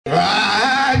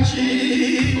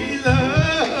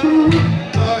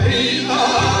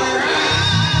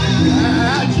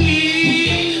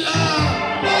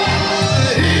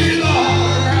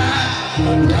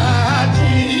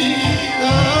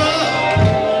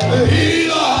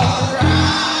He's all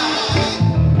right.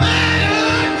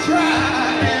 I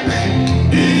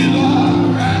tried. He's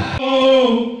all right.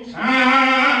 Oh,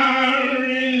 time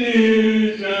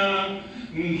religion,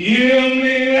 give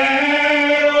me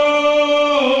that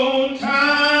old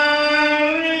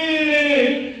time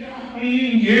religion,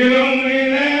 give me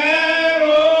that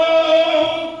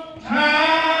old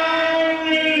time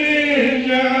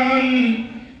religion.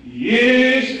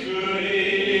 Yes, good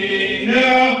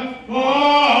enough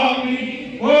for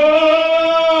me.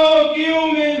 Oh,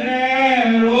 give me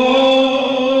that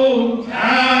old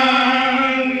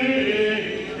time religion.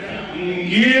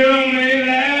 Give me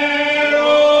that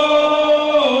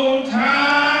old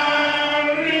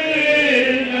time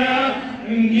religion.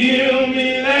 Give me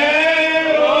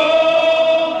that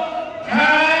old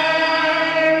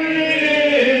time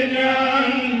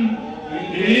religion.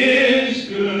 It's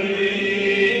good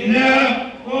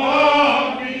enough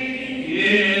for me.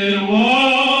 It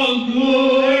was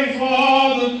good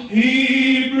for the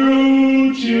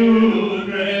Hebrew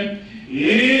children.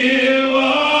 It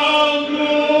was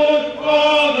good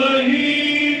for the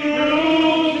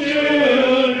Hebrew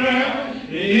children.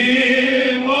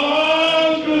 It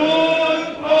was good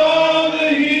for the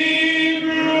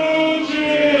Hebrew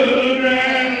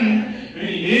children.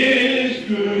 It's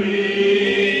good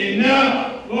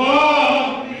enough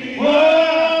for me.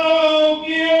 Oh,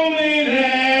 give me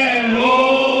that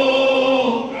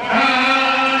old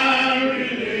time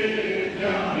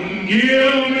religion.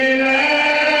 Give me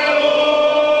that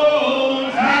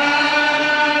old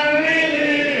time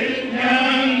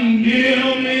religion.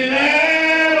 Give me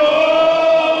that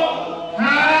old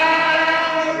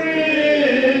time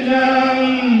religion.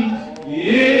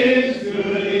 It's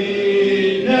good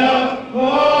enough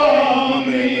for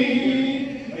me.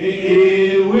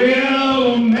 It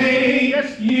will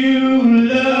make you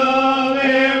love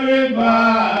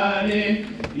everybody.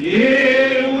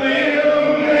 It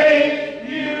will make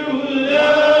you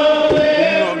love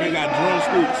everybody. They got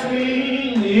drumsticks.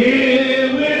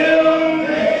 It will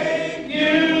make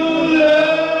you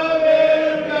love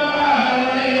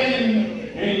everybody.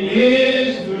 And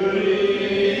it's good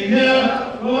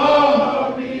enough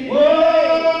for me.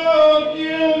 Oh,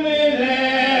 give me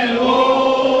that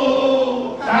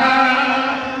old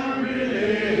time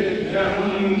religion.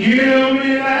 Give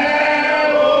me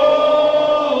that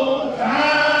old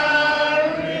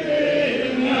time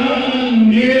religion.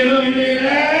 Give me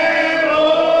that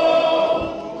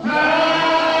old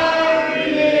time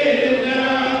religion.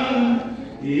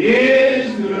 It's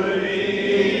good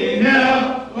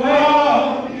enough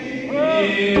for me.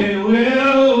 It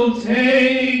will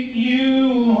take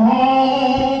you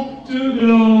home to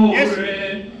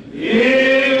glory.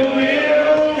 It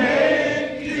will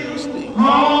take you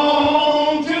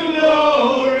home to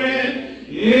glory.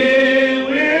 It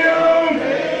will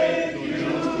take you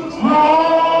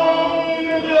home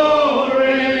to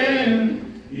glory.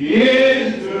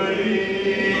 It's good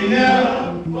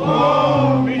enough for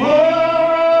me.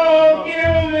 Oh,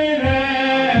 give me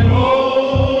that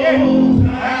old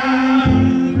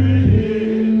time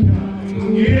religion.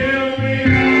 Give me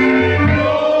that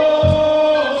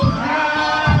old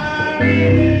time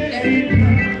religion.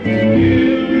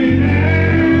 Give me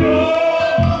that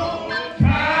old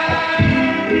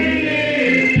time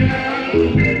religion.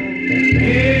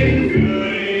 It's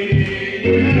good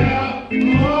enough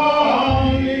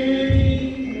for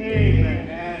me.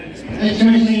 Amen. Hey,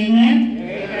 church, amen?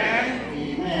 Amen.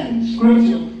 Amen.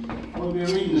 Scripture, we'll be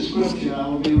reading the scripture. I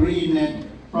will be reading it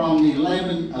from the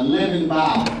 11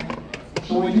 Bible.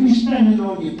 So would you be standing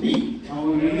on your feet? I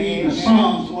will be reading the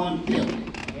Psalms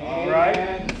 150. All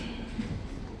right.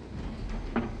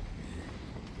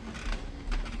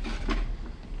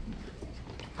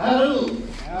 Hallelujah.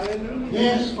 Hallelujah.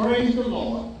 Yes, praise the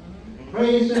Lord.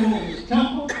 Praise him in his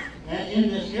temple and in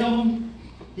his heaven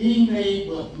he made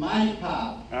with mighty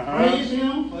power. Praise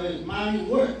him for his mighty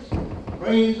works.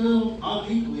 Praise him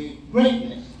unequally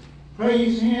greatness.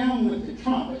 Praise him with the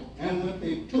trumpet and with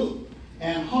the flute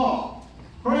and harp.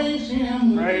 Praise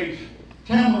him with the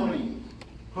tambourine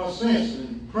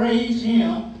procession. Praise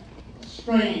him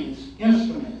strings,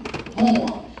 instruments,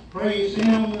 horns. Praise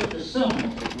him with the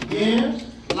cymbals. Yes,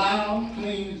 loud,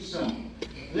 clean cymbals.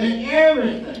 Let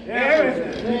everything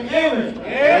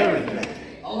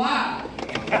alive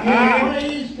give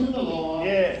praise to the Lord.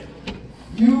 Yes.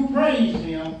 You praise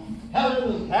him.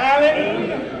 Hallelujah.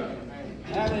 Hallelujah.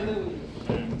 Hallelujah.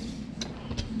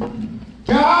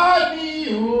 God be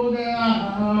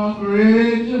the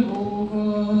great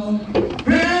Jehovah,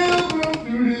 pilgrim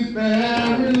through this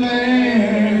barren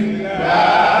land.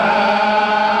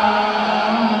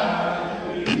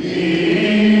 God be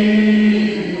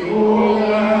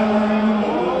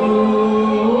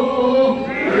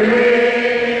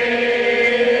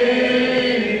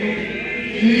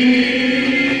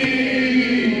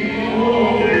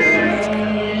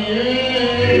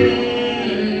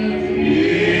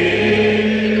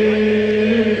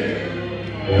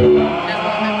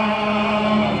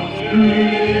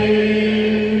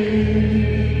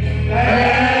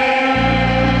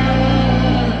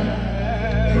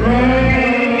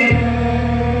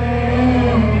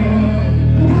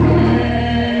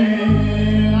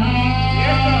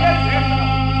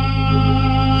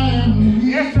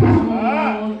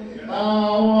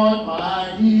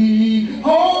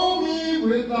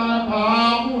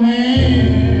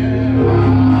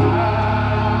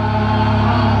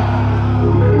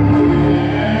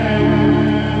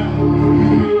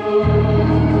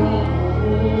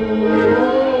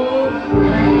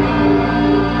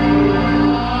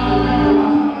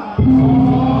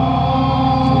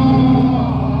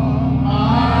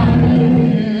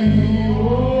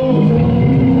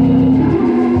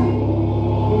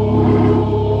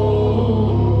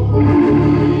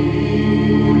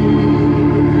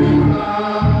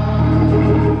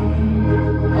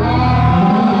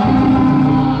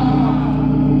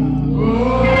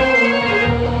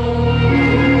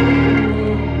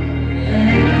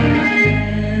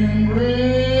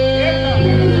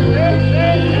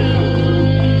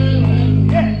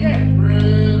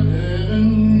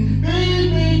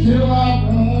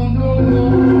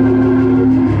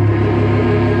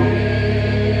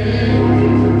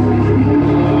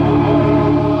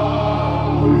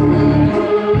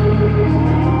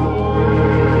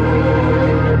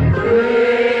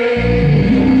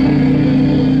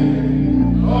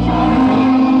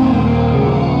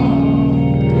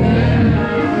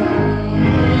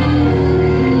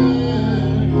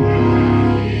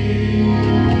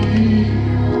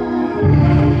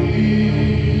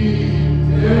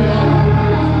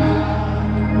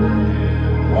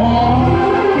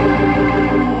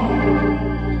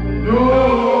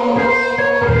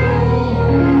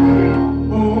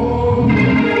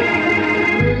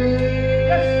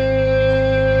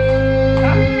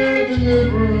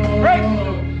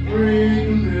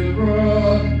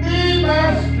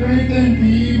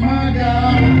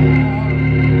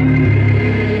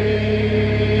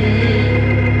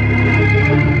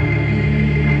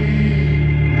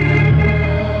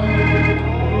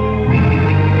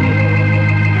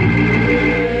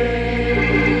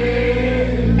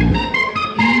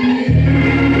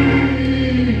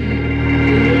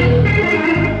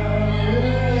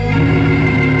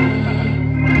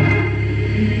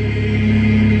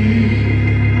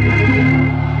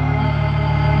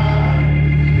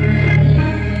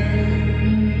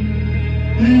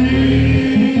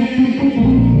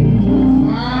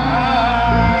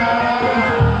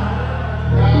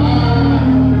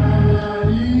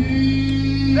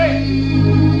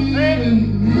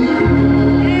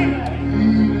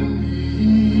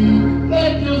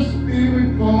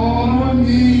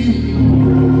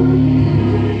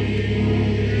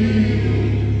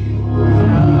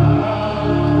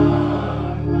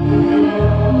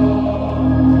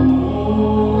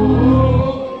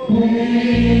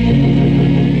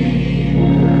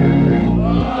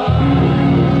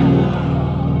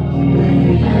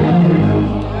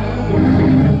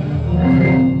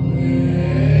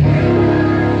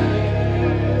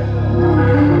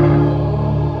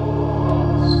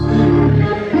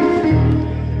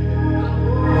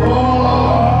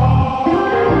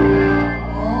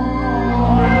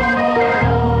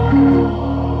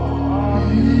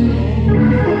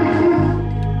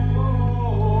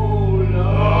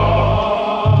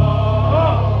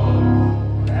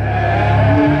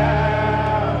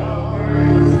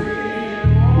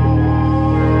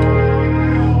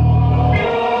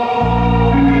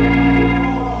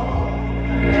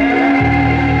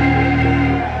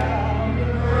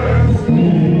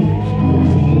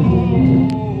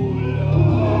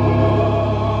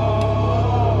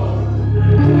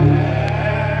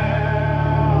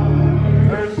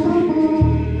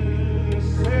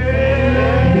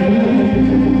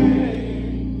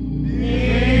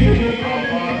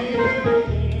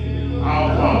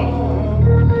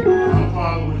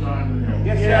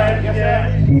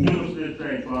yes. Give us this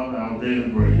day, Father, our daily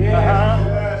bread.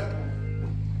 Yes.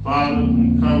 Father,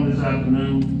 we come this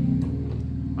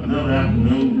afternoon, another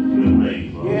afternoon that you have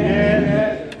made, Father.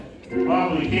 Yes.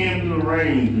 Father, we came through the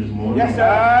rain this morning. Yes,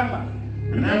 sir.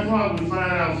 And that's why we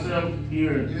find ourselves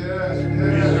here in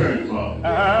this church,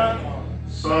 Father.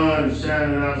 Sun is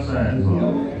shining outside,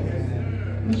 Father.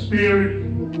 And the spirit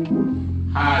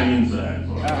high inside,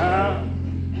 Father.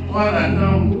 Father, I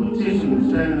come petition and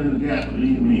standing in the gap for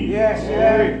these men. Yes,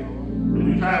 yes.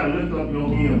 And we try to lift up your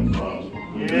hymns, Father.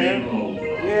 Yeah. Lord,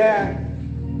 Father. Yeah.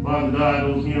 Father God,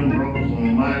 those hymns brought us from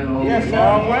the mighty long Yes,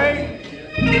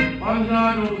 always. Father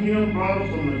God, those hymns brought us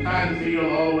from the cotton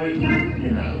field all the way to the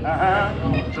house.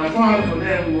 Now, Father, for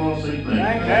that we want to say thank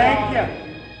you. Thank you.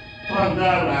 Father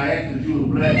God, I ask that you will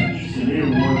bless each and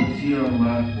every one that's here on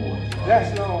my voice, Father.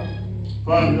 Yes, Lord.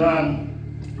 Father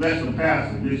God, bless the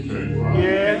pastor of this church, Father.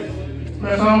 Yes.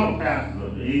 Bless all the pastors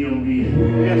of the AMB.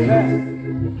 Yes, sir.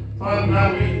 Father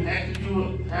God, we ask that you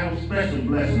will have a special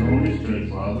blessing on this church,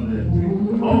 Father, that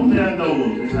open their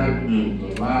doors this afternoon to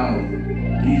allow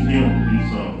these hymns to be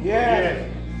sung. Yes.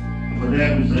 For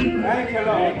that we say thank you. Thank you,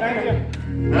 Lord. Thank you.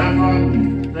 Now, Father,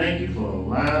 we thank you for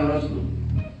allowing us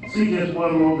to see just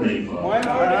one more day, Father. One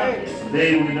more day. A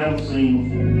day we never seen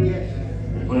before. Yes.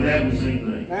 And for that we say thank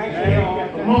you. Thank you,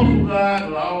 Lord. But most of God,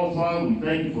 for all, Father, we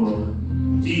thank you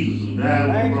for Jesus who died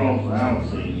on the cross for our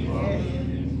sins, Father.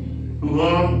 Who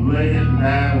hung, bled, and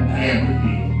died on Calvary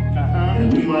Hill.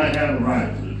 And we might have the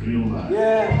right to the tree of life.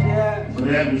 Yes, yes. For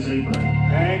that we say thank you.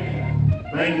 Thank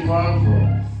you. Thank you, Father,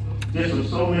 for just for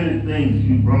so many things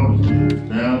you brought us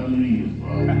down through the years,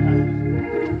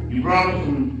 Father. You brought us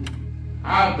from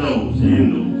outdoors to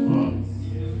indoors,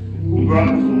 Father. You brought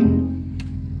us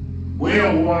from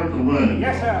well water to running.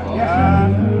 Yes, sir. Father. Yes,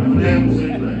 sir. And for that we say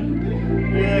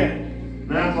thank you. Yeah.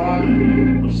 Now, Father,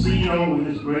 we proceed on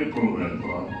with this great program,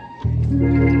 Father.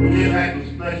 We just ask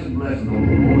a special blessing on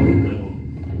the voices that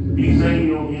will be singing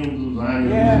your hymns of Zion.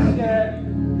 Yes, yes.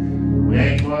 We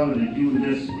ask, Father, that you would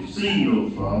just receive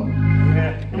those, Father.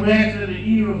 Yeah. And we ask that the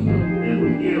ears that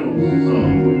would hear those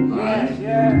songs, Yes,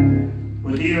 yes.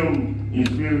 would hear them in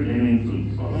spirit and in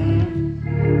truth, Father.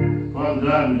 Father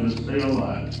God, we just stay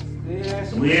alive.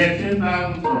 Yes. And we had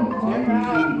 10,000 songs,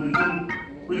 Father.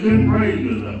 We couldn't praise you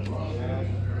enough, Father.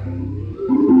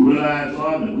 We realize,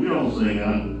 Father, that we don't sing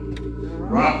out.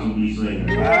 Rocks will be singing.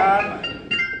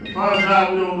 Father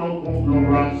God, we don't want no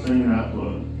rocks singing out for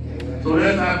us. So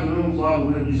this afternoon, Father,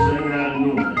 we'll be singing out in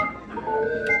your name.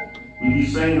 We'll be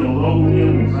singing a local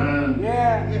hymn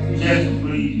designed just to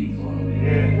please you, Father.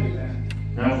 Yeah.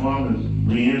 Now, Father,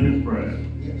 we end this prayer.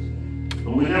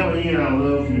 But we never end our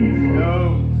love for you, Father.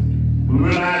 No. We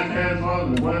realize, Father,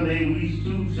 that one day we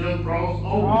too shall cross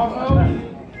over, Father.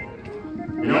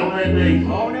 And on that day,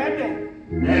 Father, On that day.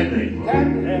 that day,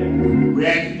 Father, That day. we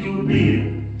ask that you would be there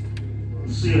to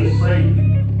see us safely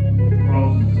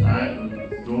across this side of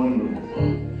Jordan River,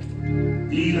 Father.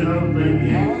 These and other things we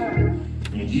ask.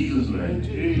 In Jesus' name.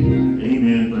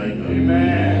 Amen. Thank God. Amen.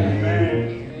 Amen.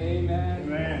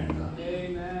 Amen.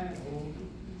 Amen.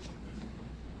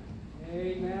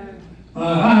 Amen. I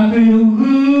feel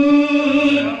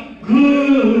good,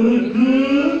 good,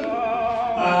 good.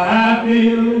 I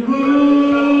feel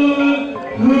good,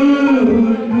 good,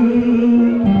 good.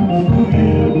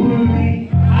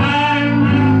 I'm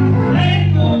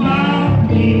thankful about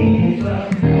Jesus.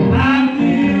 I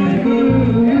feel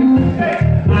good.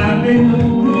 I feel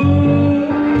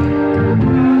good.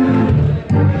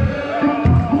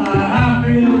 I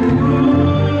feel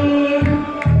good.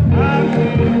 I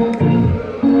feel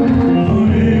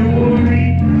good.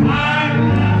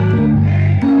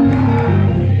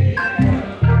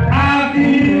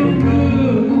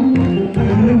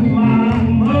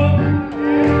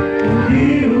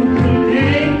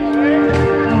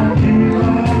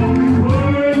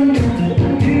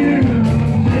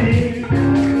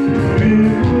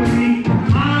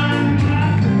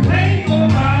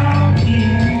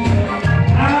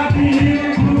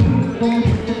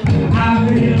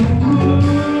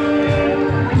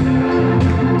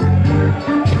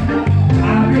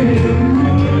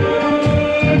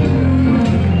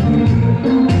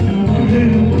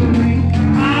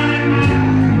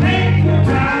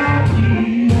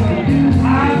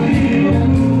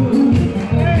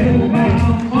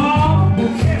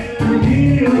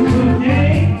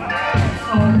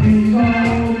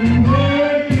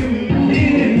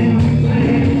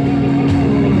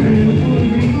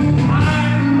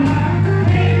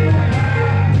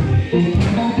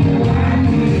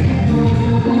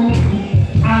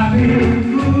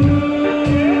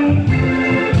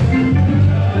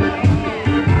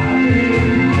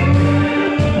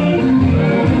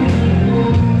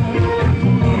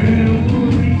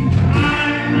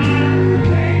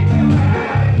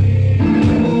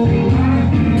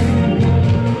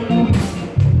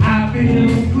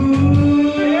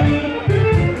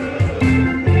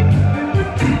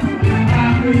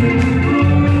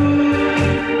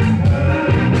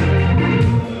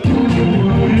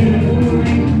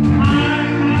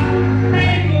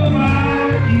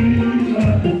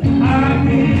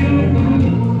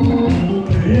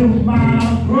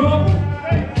 my brother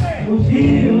was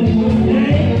healed one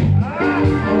day.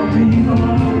 For people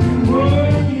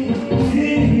working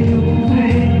healed one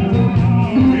day.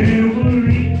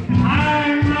 Every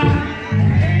time I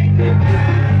feel good.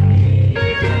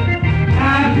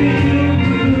 I feel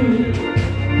good.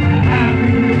 I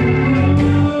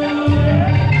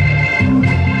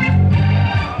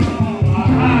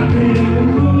feel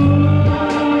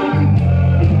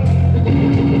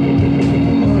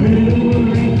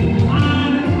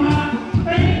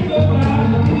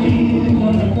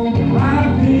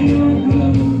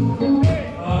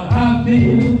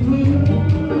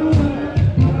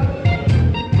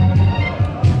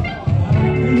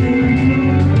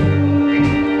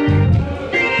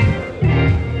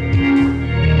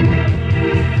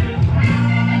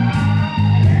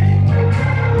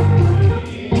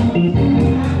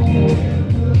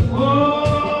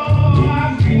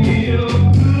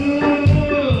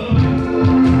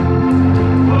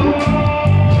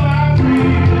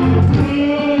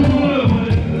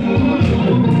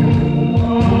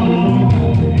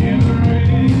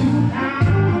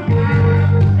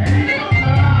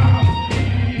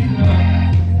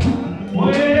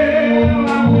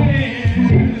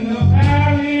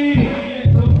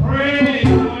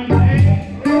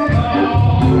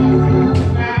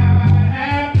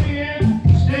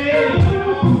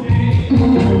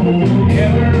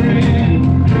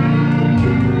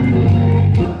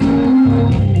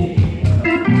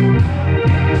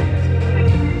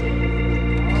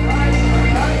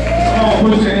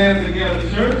Put your hands together,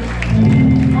 church.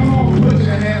 Come on, put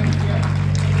your hands together.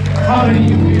 How do you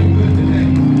feel good today?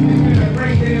 It's been a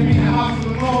great day to be in the house of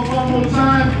the Lord one more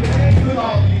time. Look at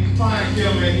all these fine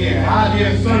gentlemen here, out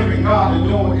here serving God and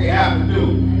doing what they have to do.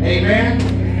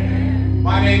 Amen.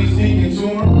 My name is Deacon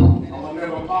Toomer. I'm a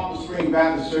member of Poplar Spring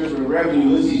Baptist Church with Reverend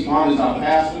Ulysses Bond as our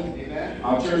pastor.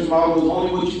 Our church motto is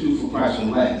only what you do for Christ will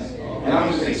last. And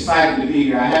I'm just excited to be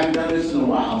here. I haven't done this in a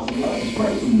while, so y'all just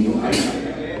pray for me.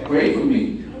 Pray for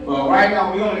me. But right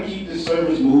now, we're going to keep this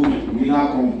service moving. We're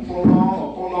not going to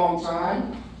prolong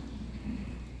time.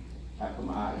 After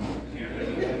my eyes.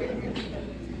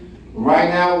 Right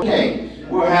now, okay,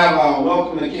 we'll have a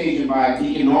welcome occasion by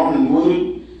Deacon Norman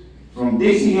Wood from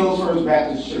Dixie Hills First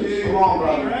Baptist Church. Come on,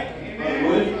 brother. Brother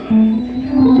Wood.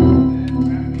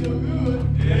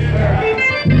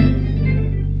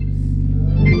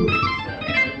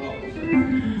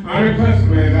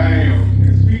 Unaccustomed as I am,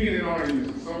 and speaking in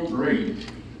audience is so great,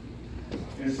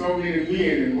 and so many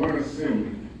men in one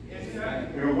assembly,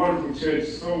 and a wonderful church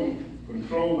so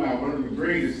controlled by one of the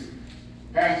greatest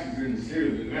pastors in the city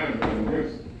of Atlanta,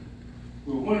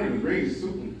 with one of the greatest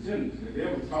superintendents that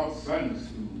ever taught Sunday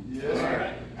school. Yes.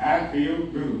 I feel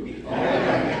good.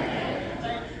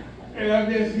 And I'm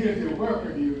just here to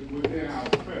welcome you within our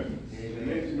presence, and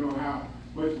let you know how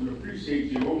much we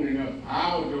appreciate you opening up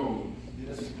our doors.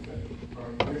 This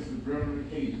is brother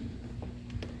occasion.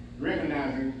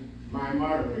 Recognizing my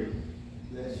moderator.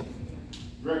 Yes.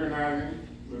 Recognizing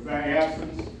with our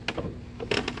absence,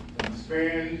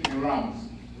 Span and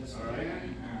Robinson. Yes, all right.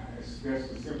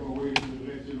 That's a simple way to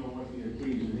let you know what the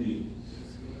occasion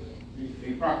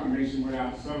is. A proclamation went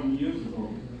out some years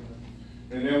ago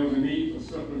that there was a need for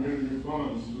supplementary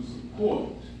funds to support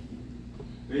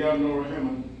the Eleanor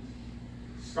Hammond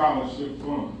Scholarship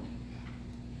Fund,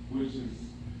 which is,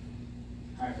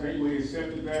 I think we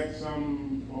accepted that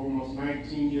some almost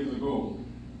 19 years ago.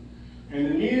 And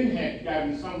the men had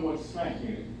gotten somewhat slack in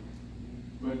it.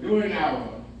 But during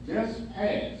our just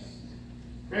past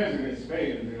President's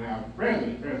Fair and our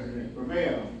present President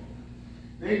prevailed,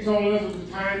 they told us it was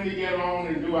time to get on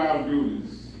and do our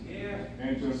duties. Yeah.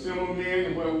 And to assemble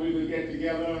men where we would get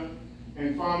together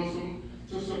and form some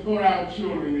to support our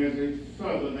children as they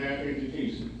further their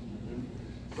education.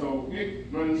 So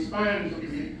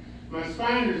my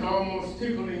spine is almost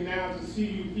tickling now to see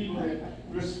you people that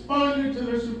responded to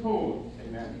the support.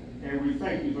 Amen. And we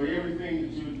thank you for everything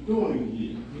that you're doing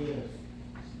here. Yes.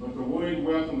 But the word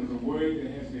welcome is a word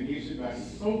that has been issued by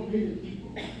so many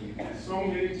people, so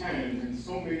many times, in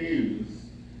so many areas,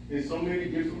 in so many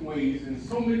different ways, in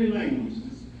so many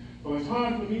languages. So it's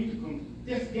hard for me to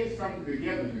just get something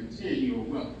together to tell you a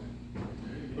welcome.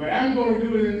 But I'm going to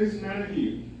do it in this manner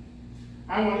here.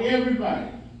 I want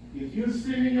everybody, if you're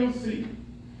sitting in your seat,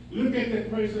 look at that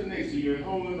person next to you and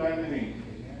hold them by the hand.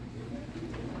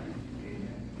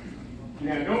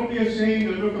 Now, don't be ashamed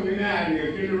to look them in the eye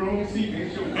if you're in the wrong seat.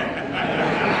 It's your problem.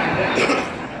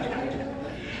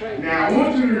 Now, I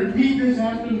want you to repeat this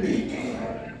after me.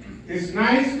 It's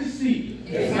nice to see you.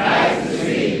 It's nice to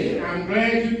see you. I'm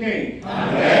glad you came. I'm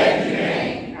glad you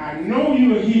came. I know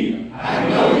you are here. I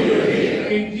know you are here.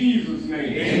 In Jesus'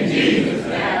 name. In Jesus'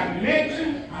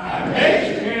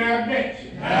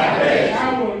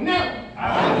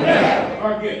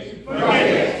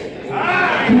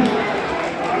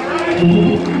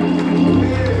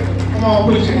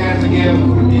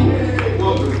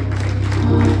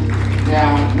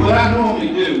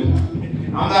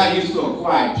 I'm not used to a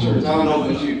quiet church. I don't know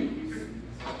about you.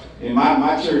 And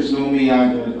my church know me.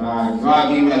 God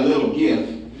gave me a little gift,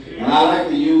 and I like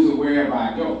to use it wherever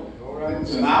I go.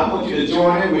 So now I want you to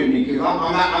join in with me, because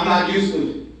I'm not used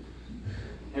to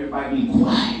everybody being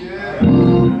quiet.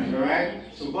 All right?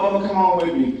 So Bubba, come on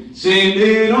with me. Send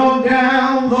it on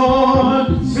down,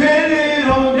 Lord. Send it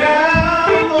on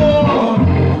down, Lord.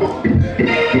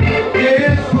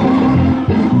 Yes, Lord.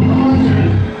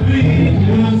 Please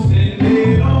just send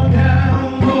it on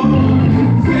down, Lord.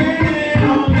 Send it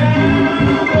on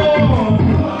down, Lord.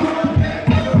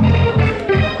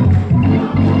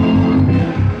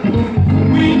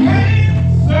 We can't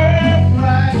serve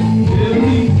right till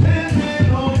we send it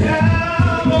on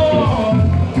down, Lord.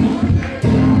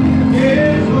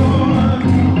 Yes, Lord.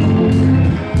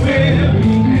 Well,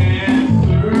 we can't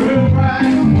serve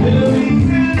right till we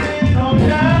send it on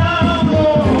down,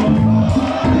 Lord.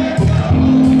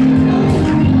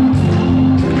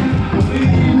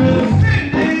 Please just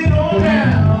send it on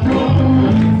down,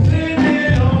 Lord. Send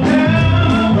it on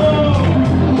down, Lord.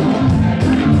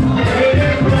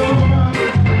 Yes, Lord.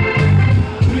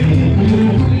 Please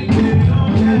just send it on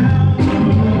down,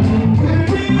 Lord. Send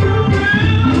it on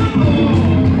down, Lord.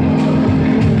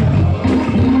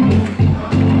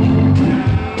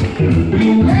 We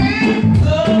can't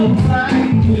love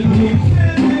right till we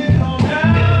send it on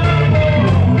down,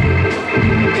 Lord.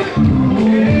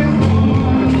 Yes, Lord.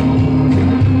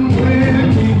 Well,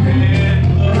 we can't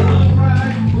love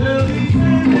right till we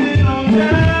send it on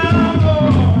down,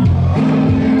 Lord.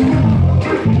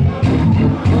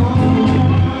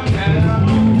 Down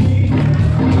on me,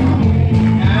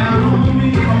 down on me,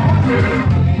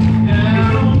 down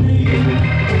on me,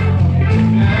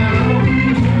 down on me.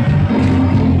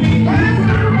 We can't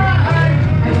survive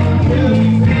till we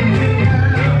send it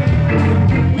down.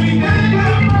 We can't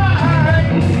survive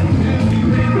till we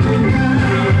send it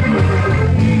down.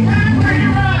 We can't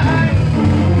rewrite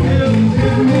till we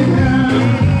send it down.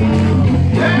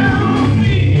 Down on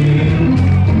me,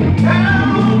 down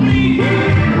on me,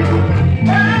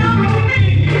 down on me.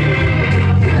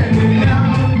 Send it down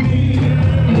on me.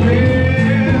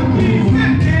 Well, please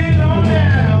send it on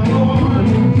down, Lord.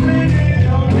 Send it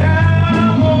on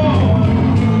down, Lord.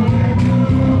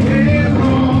 Yes,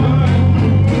 Lord.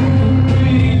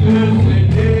 Please just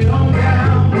send it on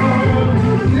down, Lord.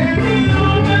 Send it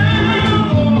on down,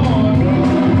 Lord.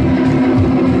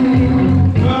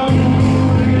 Come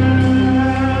on down.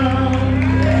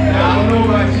 Now, I don't know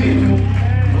about you,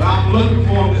 but I'm looking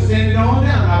for him to send it on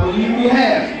down. I believe he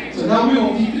has. So now we're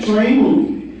going to keep the train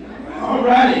moving. All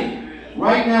righty.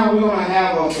 Right now, we're going to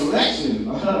have a selection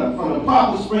from the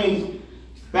Poplar Springs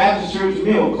Baptist Church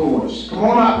Meal Course. Come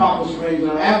on out, Poplar Springs.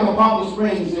 Now, after Poplar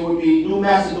Springs, it would be New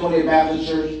Macedonia Baptist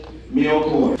Church Meal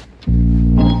Course.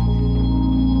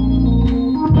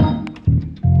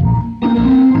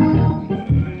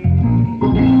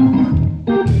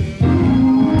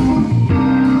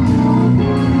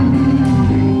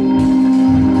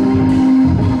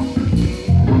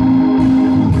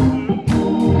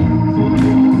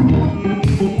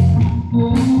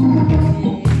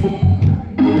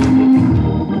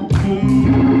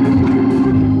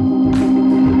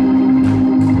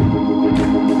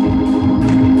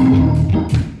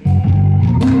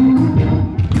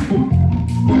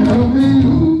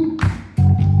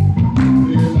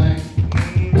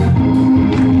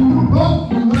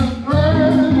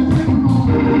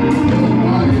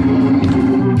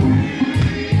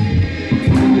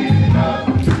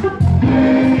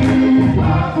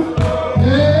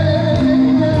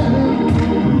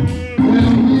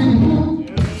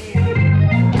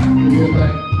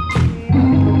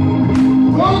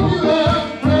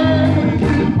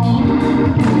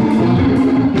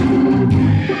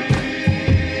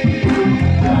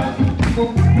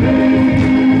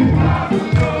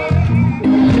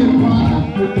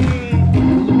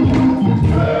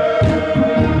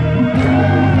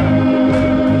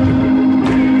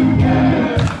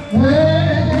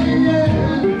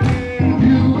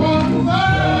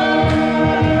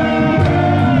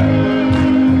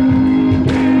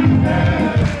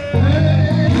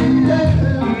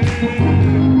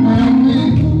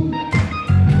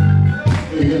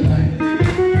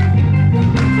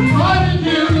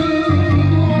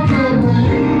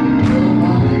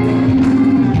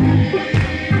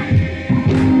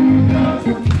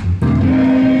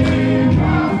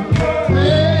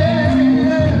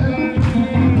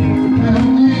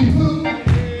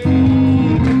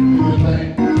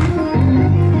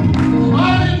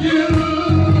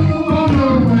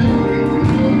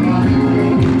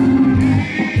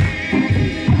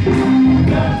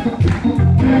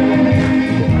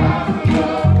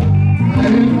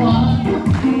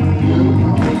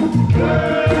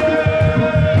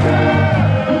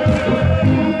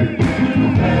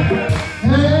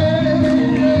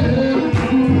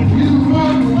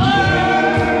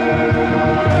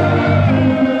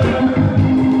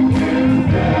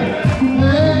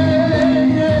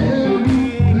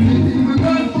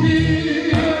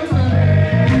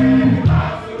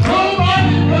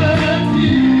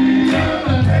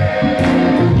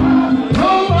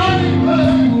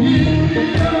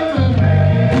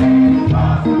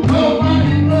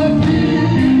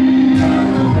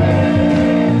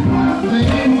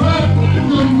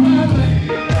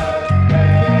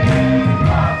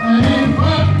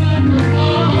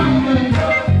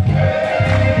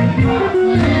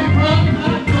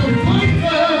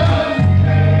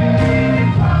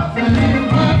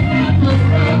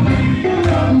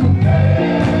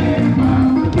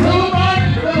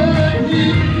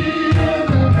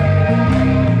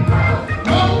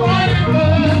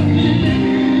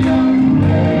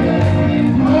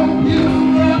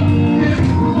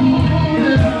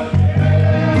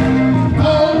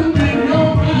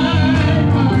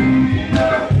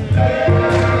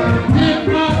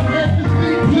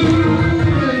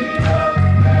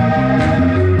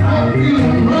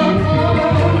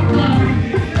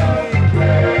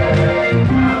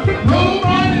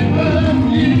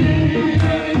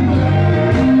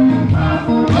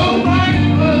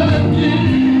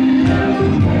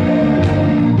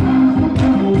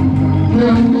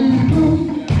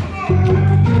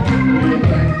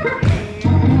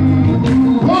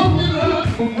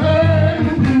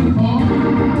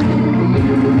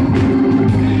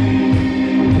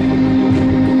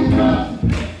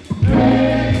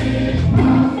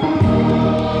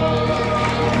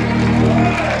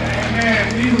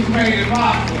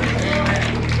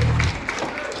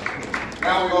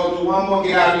 Now we're going to do one more,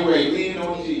 get out of your way. Leaning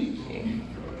on Jesus.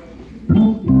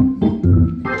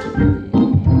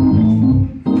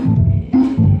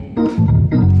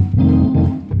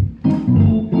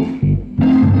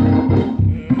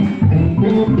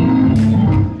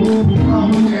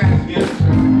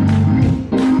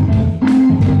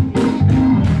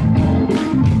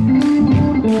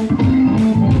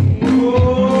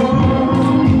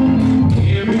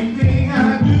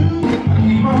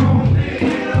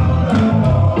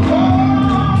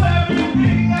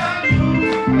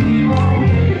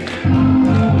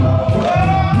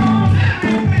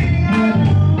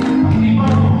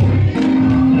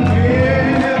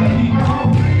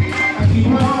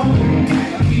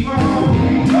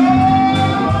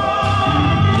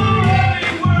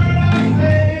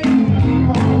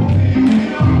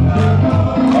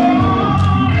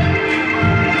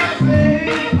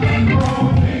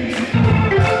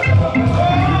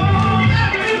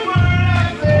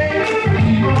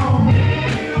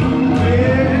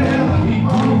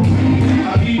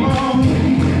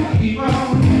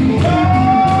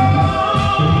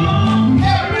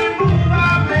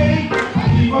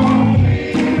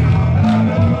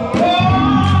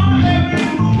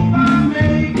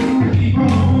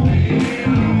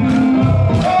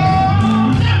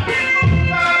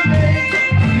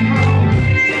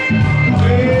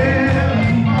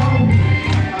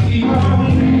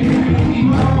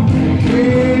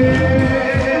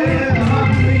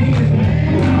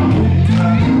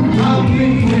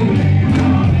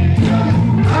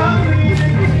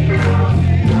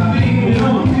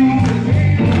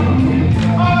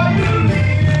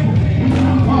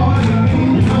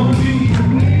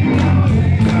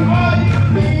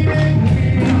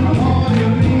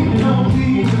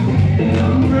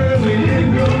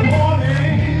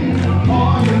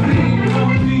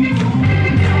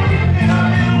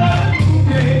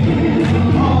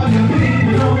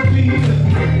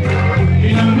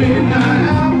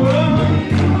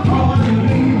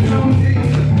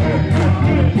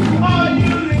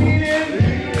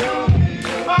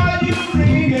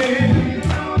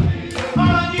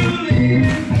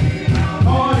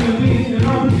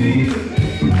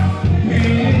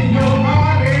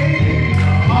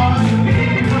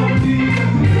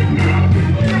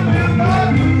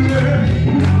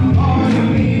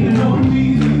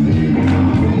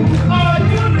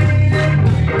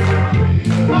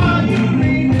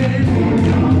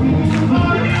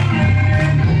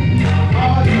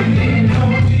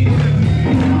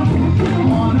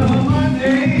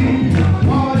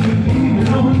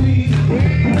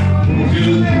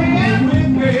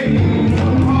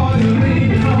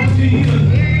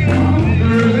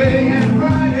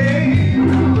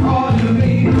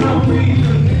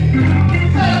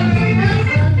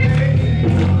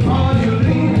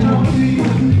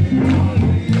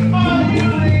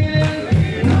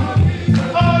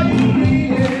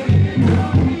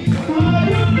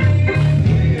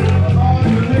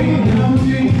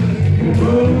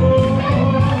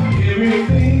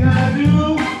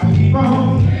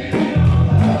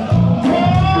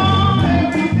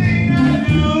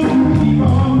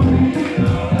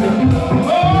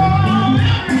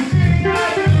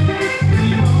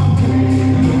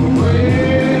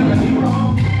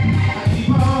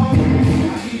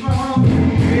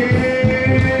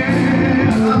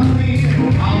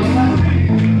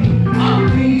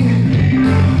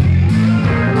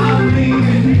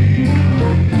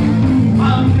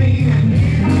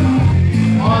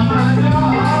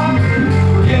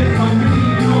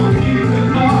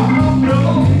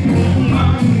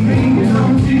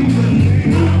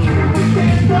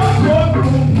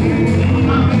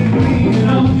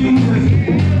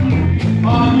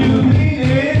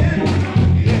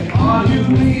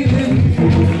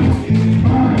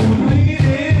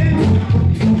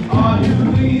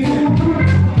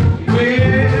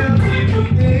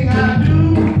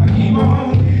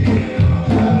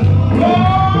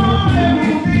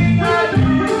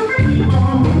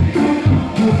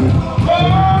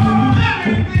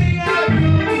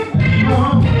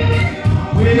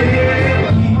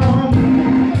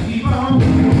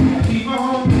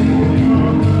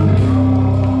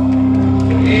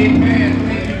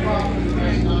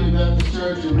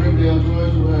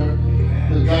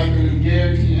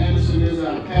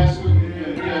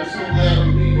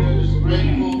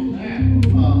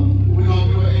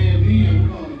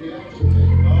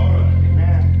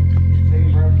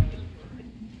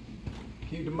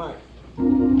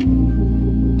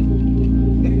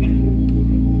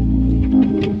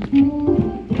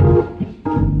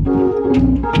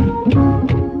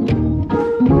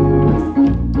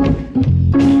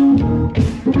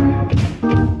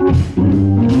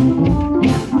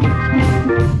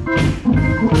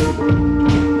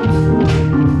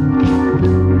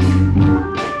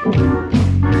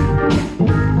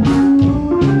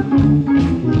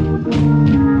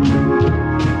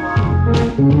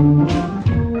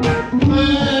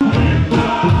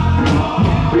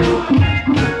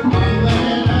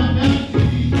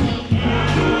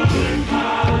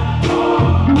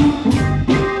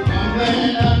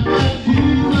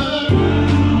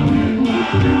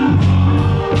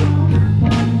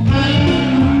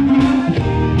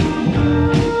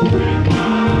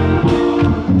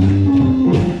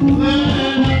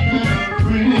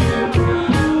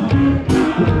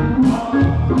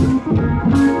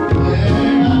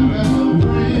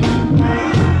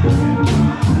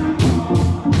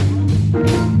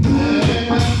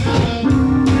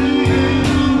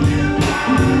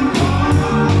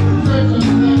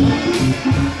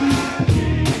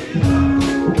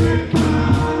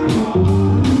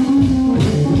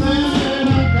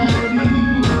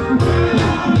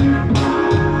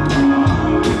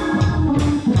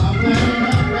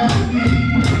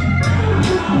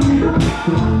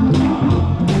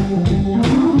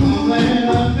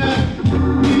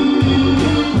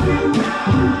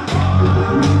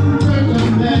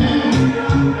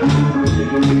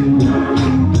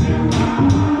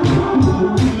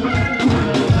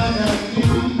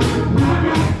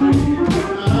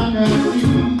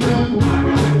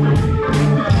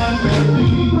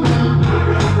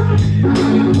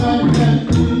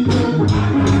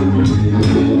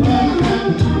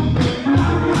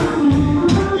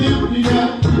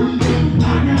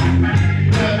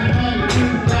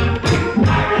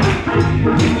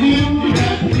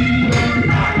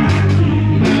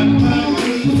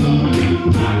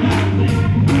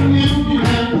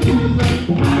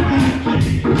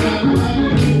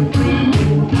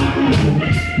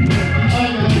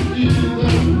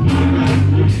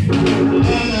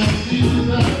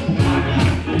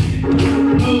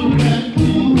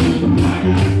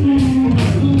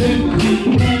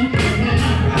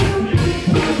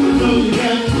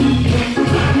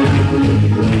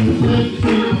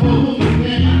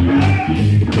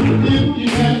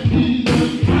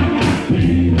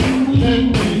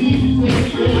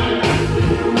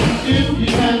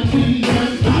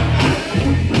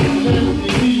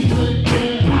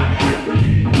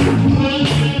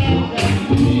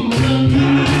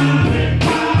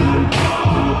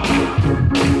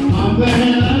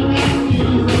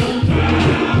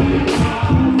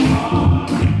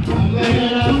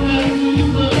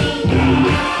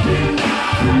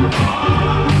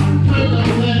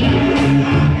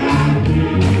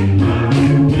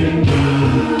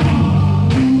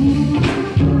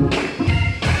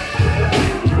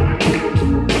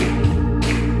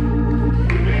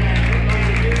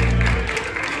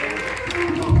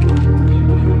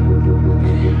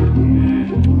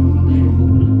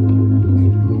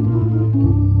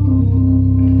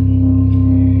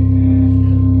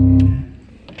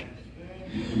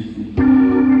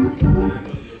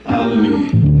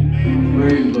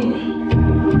 Praise the Lord.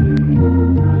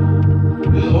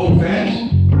 This is old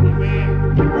fashioned.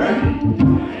 Right?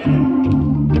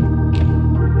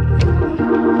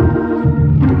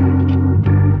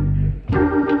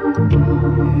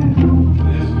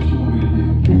 That's what you want me to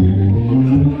do.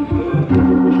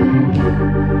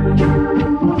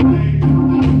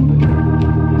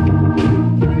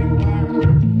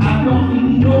 I don't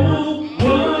know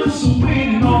what's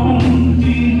waiting on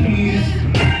me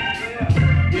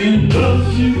in the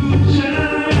future.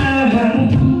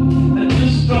 I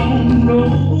just don't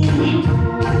know.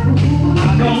 I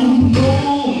don't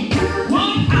know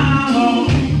what I'll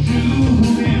be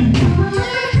doing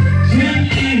 10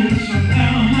 years from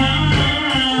now.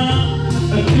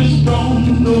 I just don't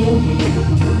know.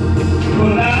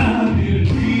 But I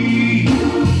believe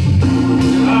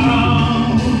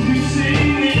I'll be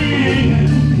singing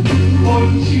or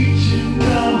teaching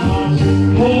God's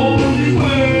holy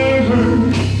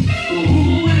word.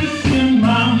 Ooh, it's in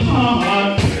my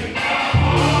heart.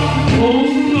 Oh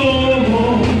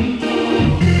Lord,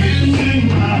 it's in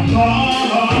my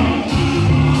heart.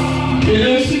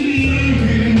 Yes, it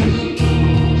is.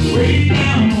 Way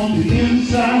down on the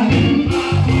inside.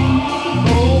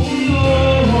 Oh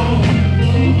Lord,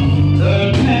 the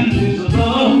land is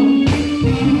love.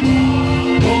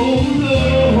 Oh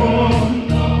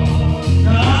Lord,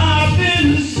 I've been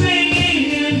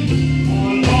singing for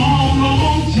a long,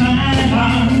 long time.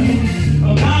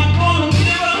 I'm not gonna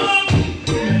give up.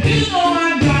 You know I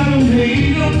gotta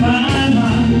make up my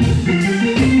mind.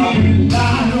 I've been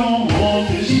lying on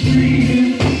this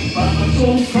street by my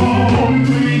so-called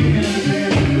friends.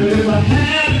 But if I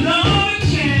had another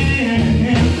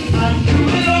chance, I'd do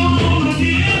it all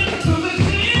again. 'Cause it's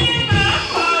in my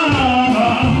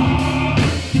heart.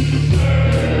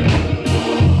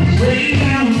 Way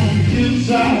down on the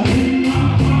inside.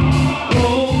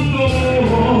 Oh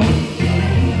Lord,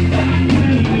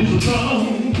 when it's love.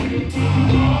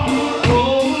 Oh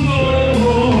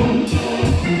Lord,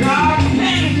 God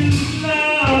is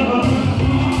love.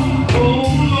 Oh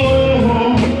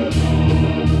Lord.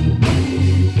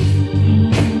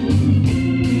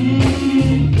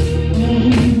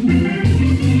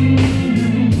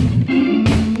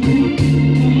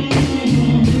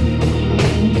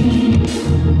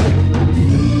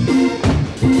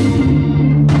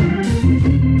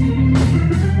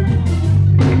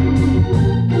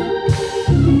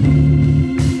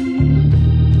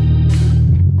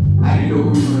 I didn't know we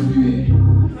were going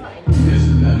to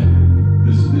do that.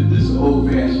 This is an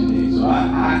old-fashioned day. So I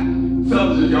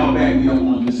fellas, if y'all back me up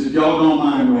on this, if y'all don't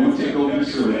mind, we're going to take over the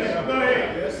service.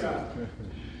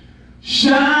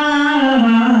 Shine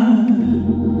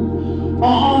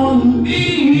on me.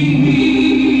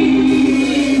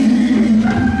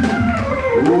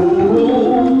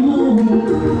 Oh,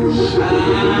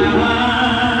 shine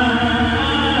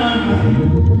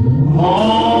on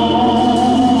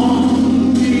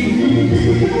me.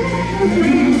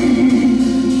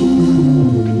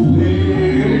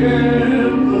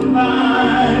 Let the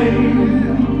light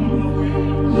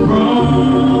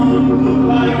from the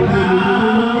lighthouse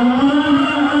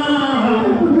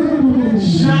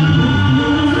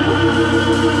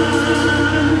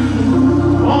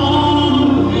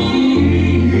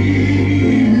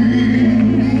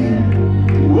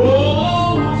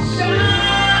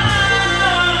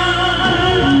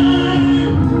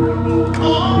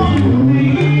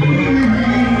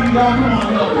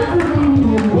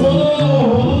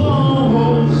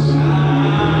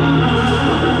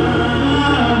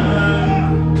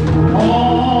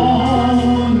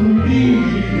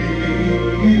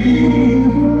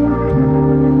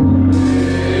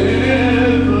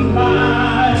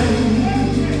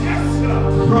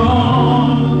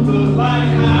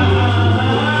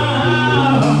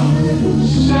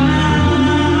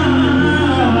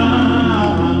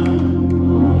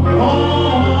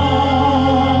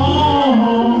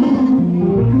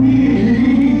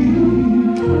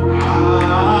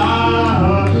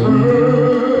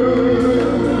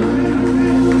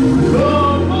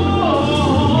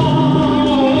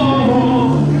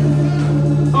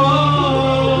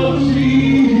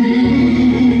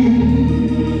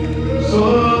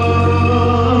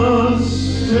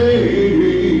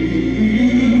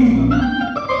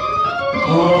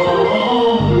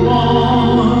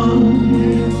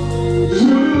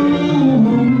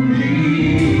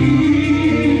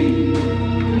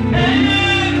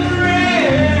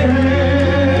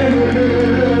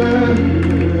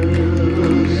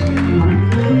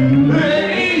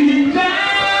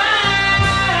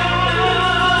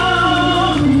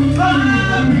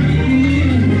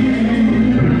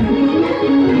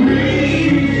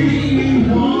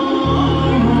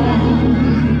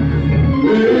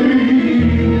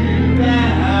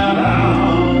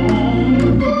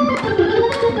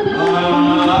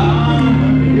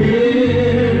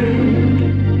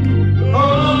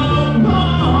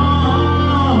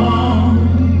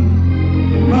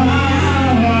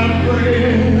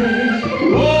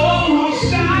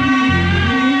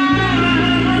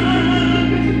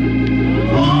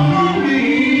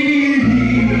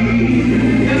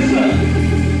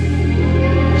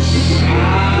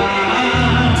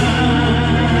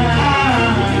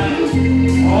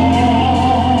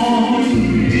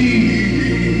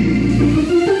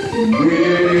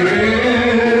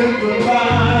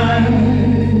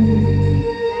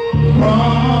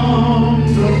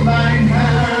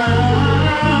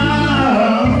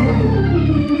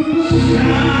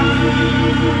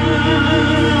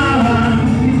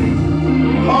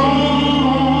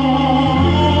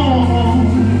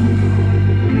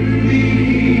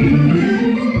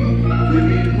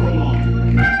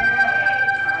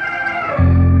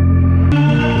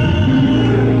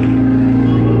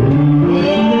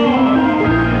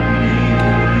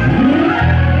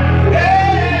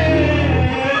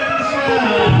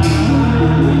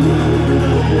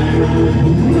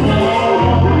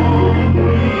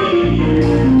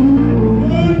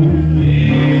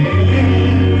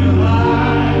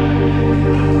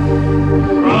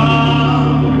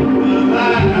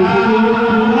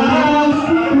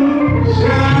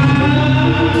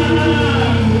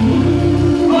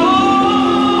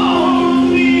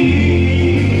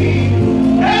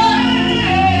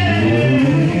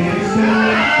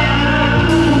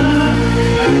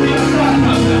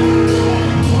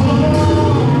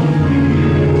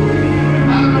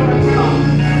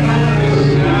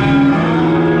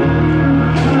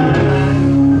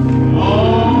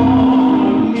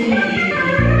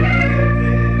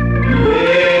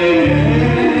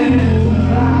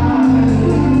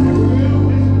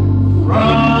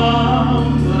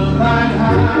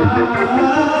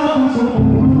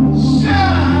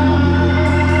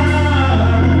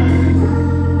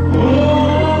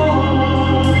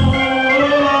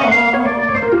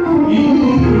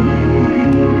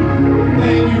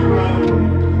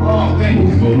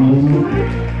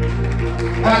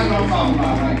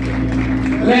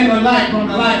from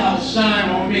the lighthouse shine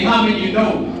on me. How many of you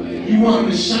know you want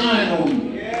him to shine on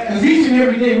you? Because each and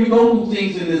every day we go through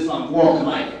things in this walk of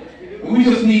life. And we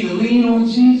just need to lean on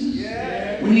Jesus.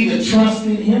 We need to trust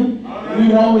in him. And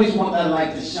we always want that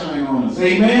light to shine on us.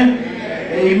 Amen?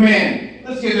 Amen.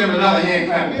 Let's give them another hand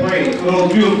clap of praise for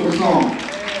those beautiful songs.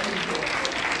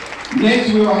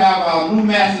 Next, we will have our New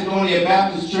Macedonia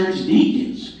Baptist Church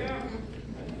deacons.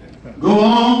 Go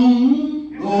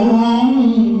on, go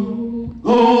on,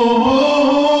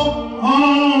 go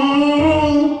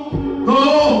on,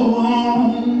 go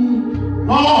on.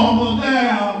 All of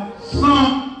there's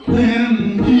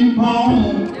something keep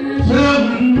on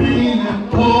telling me that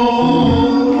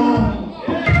hold on,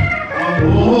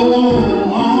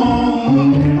 go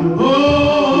on, go on,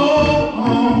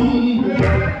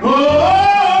 go on.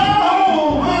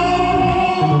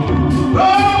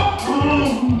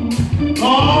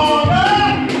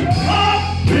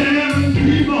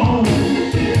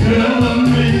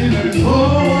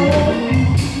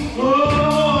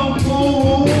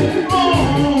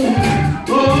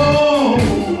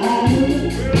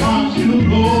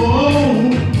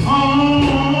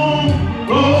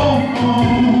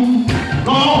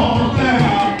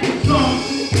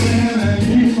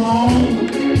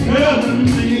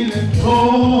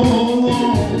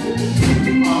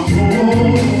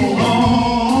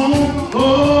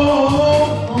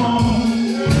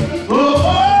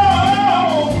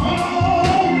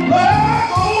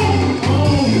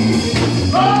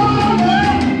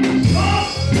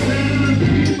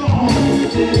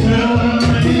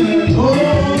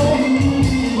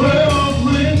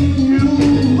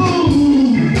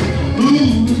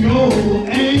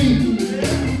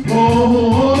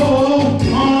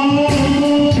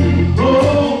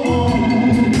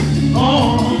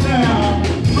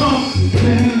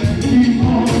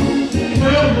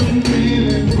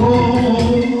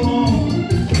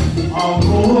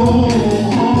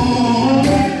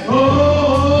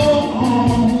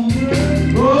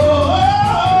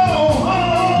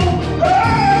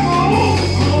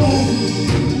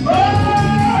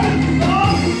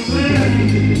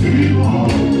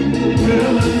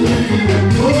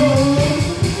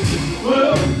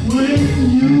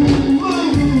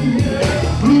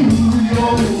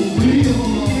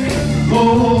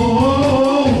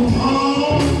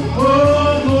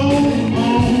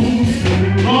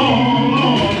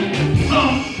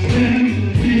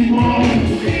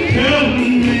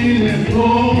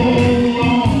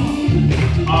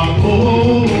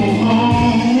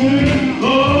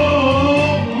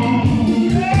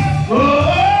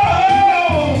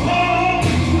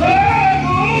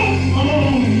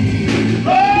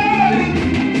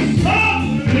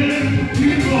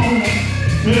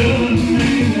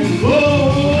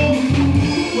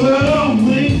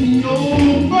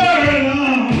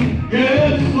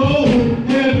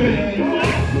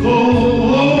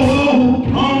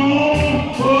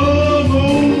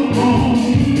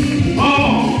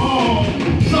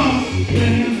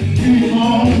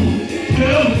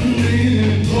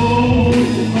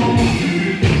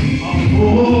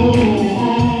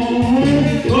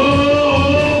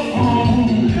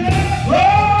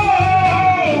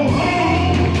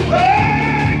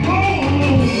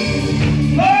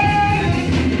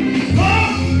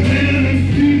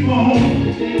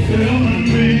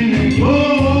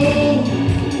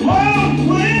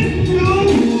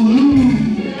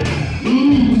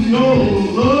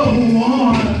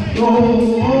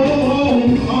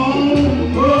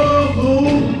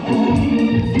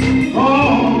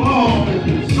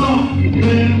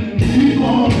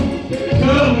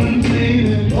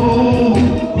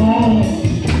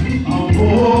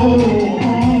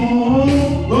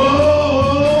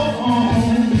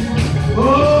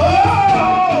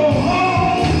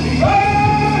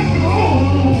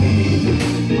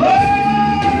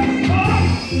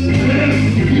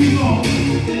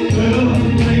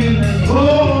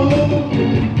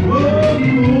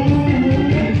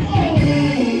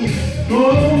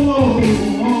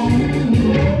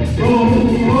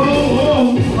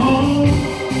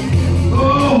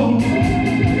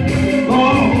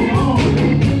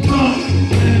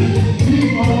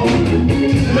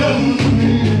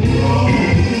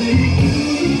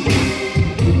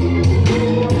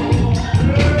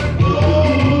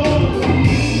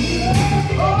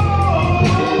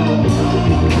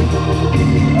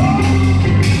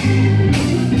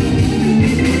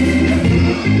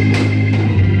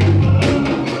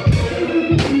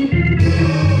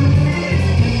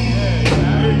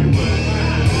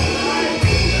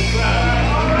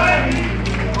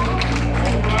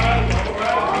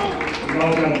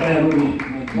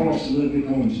 cost a little bit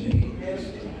more today.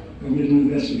 But we'll do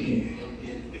the best we can.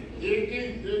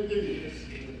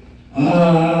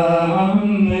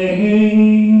 Amazed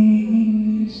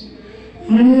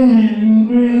and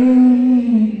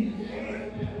great,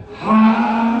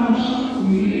 how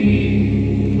sweet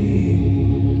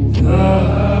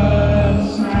the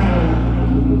sound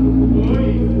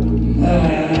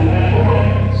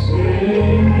that saved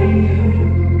the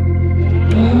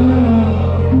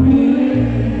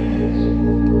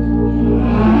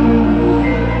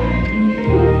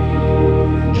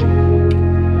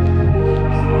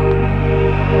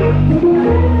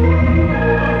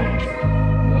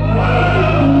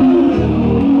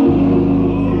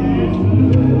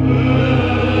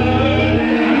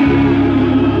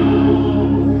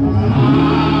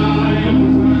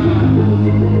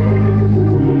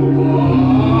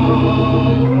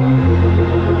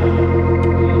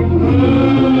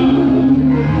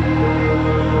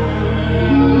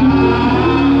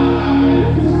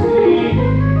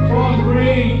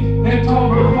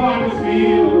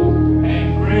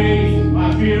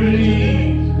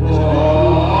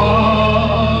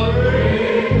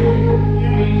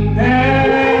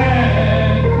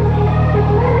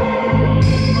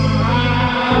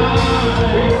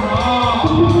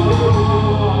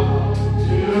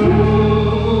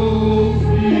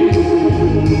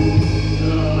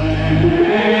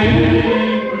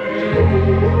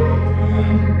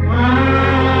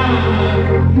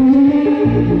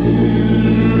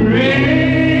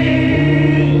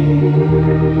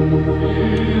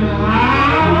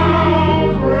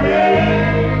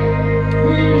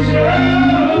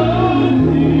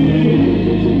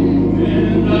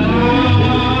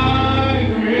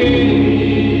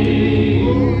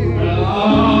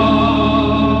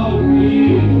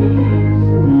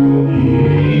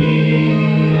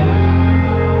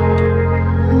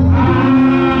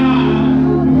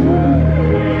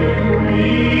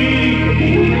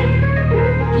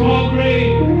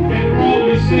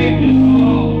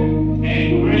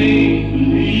rich.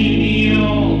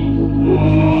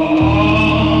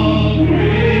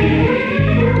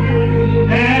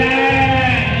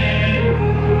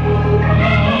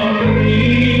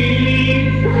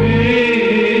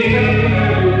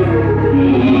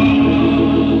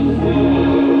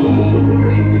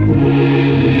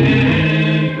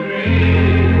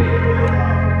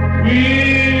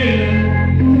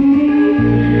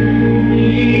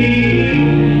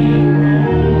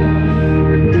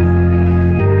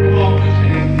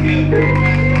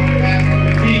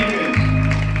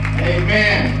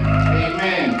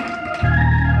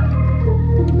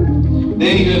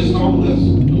 They just told us,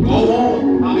 go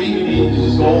on. I mean, you need to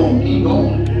just go on, keep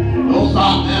going. Don't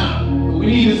stop now. We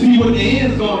need to see what the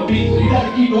end's going to be, so you got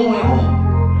to keep going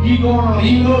on. Keep going on,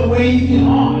 even though the ways get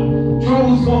hard.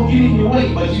 Trouble's going to get in your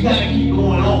way, but you got to keep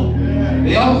going on.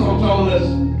 They also told us,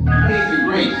 Amazing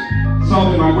Grace,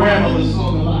 something my grandmother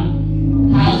sung a lot.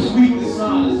 How sweet the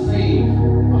sound is saved of a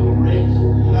wretch.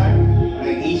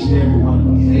 Like each and every one of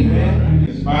us. Amen.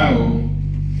 This Bible,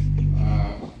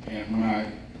 and when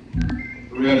I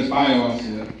read his bio, I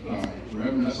said,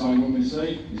 Reverend, that's all you want me to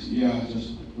say? He said, yeah,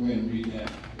 just go ahead and read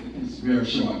that. It's very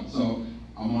short, so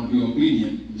I want to be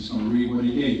obedient. I'm just going to read what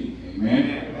he gave me. Amen.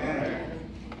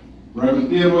 Reverend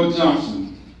Theodore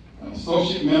Johnson, an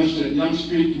associate minister at Young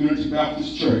Street Community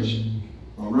Baptist Church.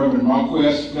 Reverend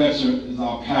Marquez Fletcher is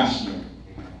our pastor.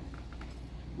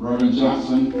 Reverend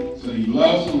Johnson said he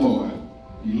loves the Lord,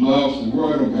 he loves the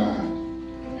Word of God,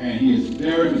 and he is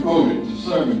very devoted to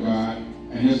serving God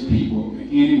and his people in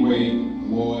any way the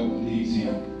Lord leads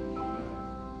him.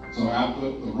 So after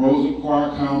the Rosa Choir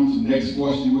comes, the next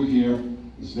voice you will hear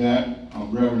is that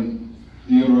of Reverend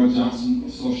Theodore Johnson,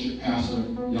 Associate Pastor,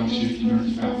 Young Street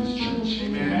Community Baptist Church.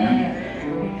 Amen.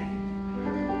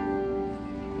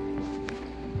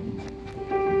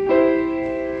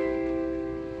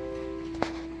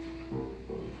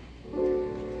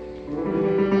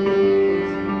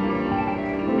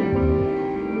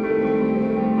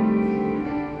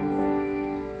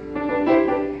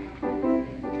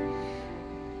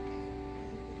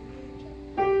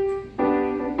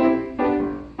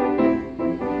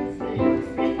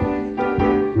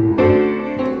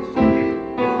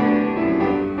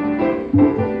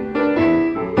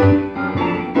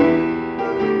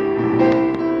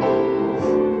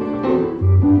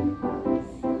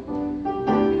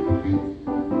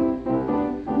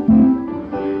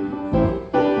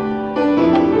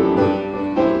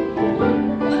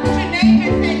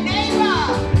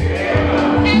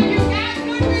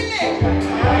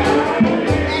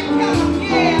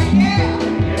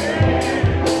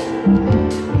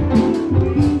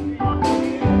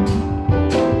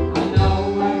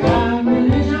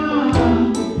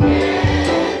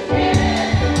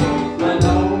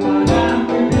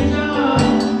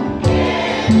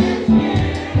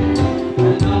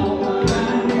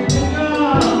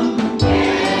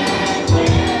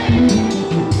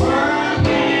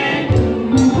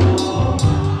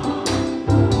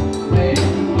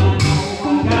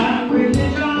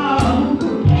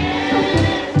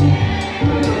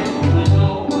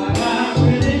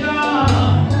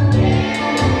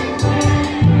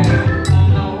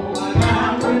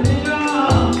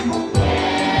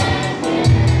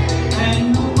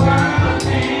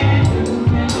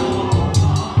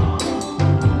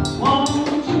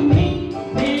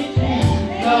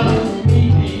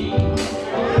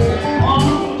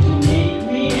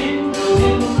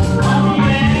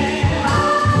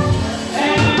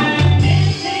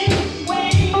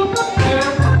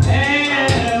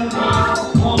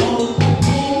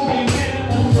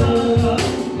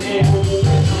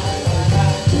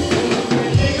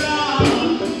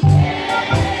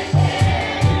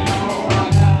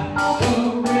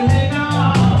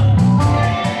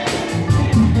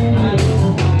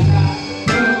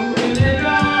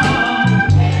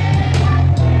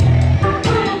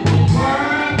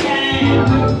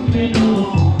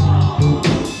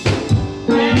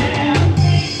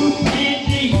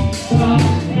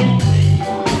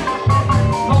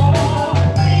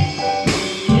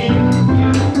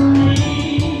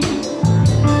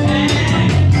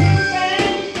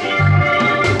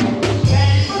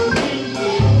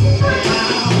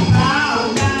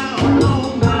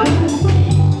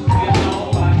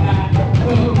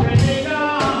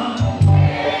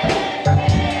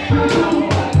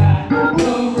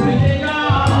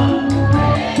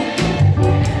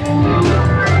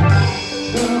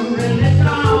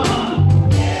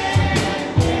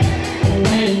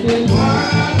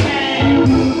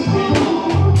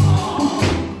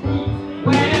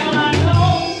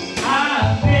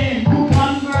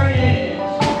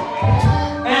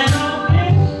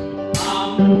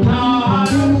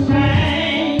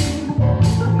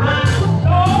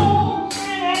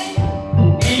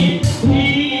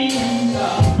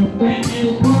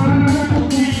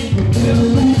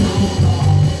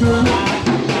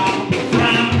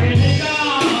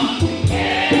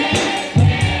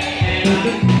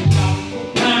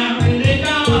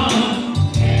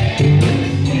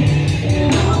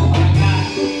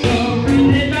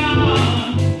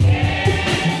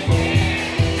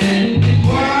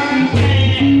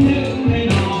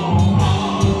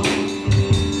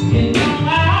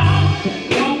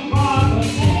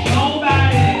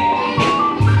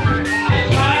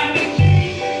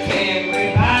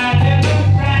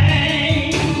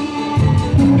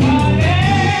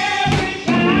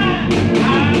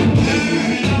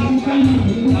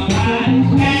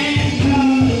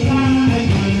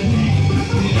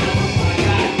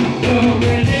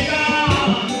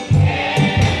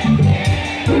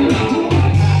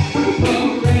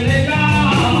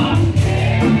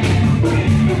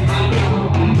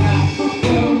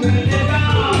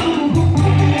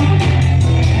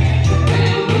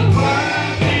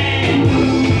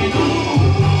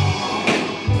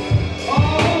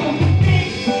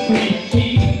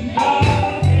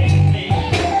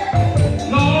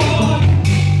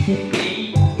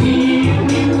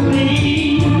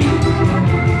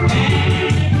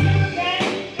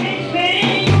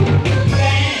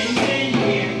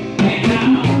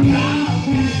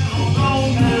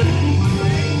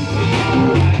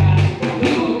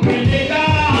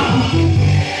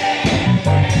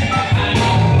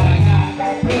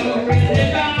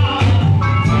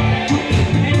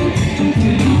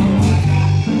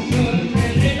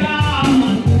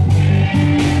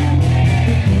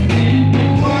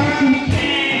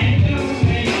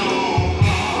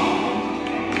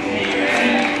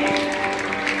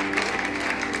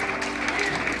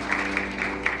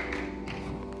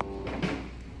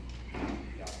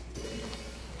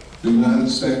 Do not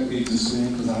expect me to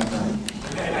sing because I don't.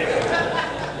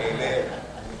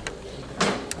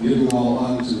 Giving all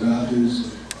honor to God,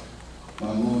 who's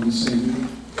my Lord and Savior.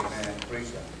 Amen.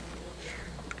 Praise God.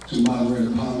 To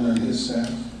Moderator Palmer and his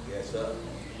staff. Yes, sir.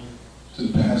 To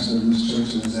the pastor of this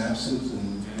church in his absence,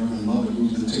 and Reverend Mother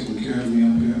who's been taking care of me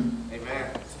up here.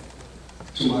 Amen.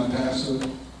 To my pastor,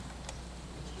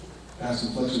 Pastor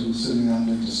Fletcher, who's sitting out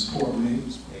there to support me.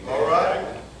 Amen. All right.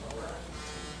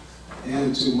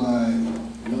 And to my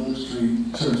Young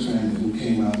Street church family who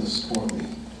came out to support me.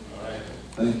 All right.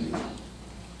 Thank you.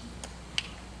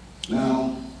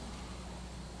 Now,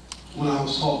 when I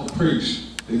was taught to preach,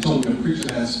 they told me a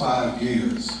preacher has 5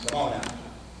 gears. Come on now.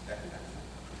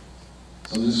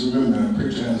 So just remember, a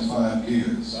preacher has 5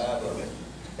 gears. 5 of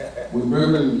it. When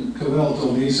Reverend Cavell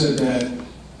told me, he said that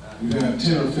you have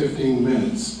 10 or 15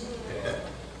 minutes.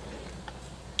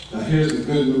 Now here's the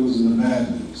good news and the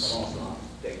bad news. Come on, son.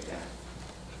 Take it down.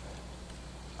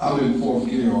 I'm in 4th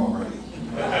gear already.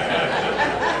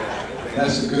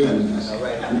 That's the good news. All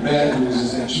right. The bad news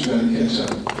is that you gotta catch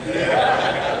up.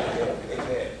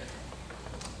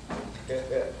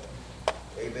 Amen.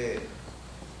 Amen.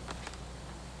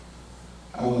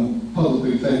 I want to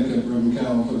publicly thank Reverend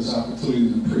Cavell for this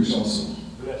opportunity to preach also.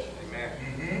 Bless you.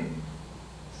 Amen.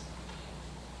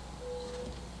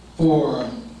 For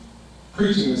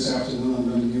preaching this afternoon, I'm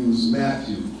going to use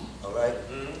Matthew, All right.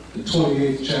 the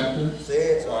 28th chapter, Say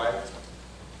it. All right.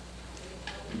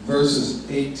 verses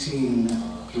 18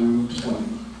 through 20.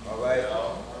 All right.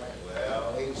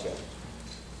 Well, ain't you?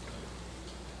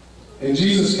 And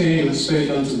Jesus came and spake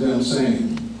unto them,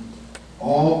 saying,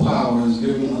 all power is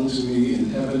given unto me in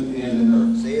heaven and in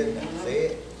earth. Say it now. Say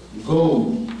it.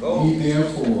 Go, Go. ye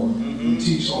therefore, and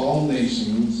teach all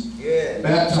nations, Yeah.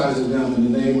 baptizing them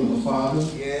in the name of the Father,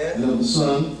 Yeah. and of the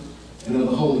Son, and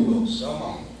of the Holy Ghost, Come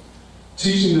on.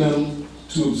 teaching them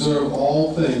to observe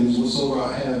all things whatsoever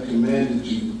I have commanded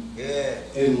you. Yeah.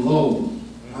 And lo,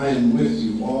 I am with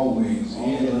you always,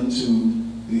 even unto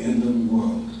the end of the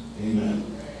world. Amen.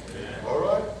 All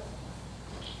right.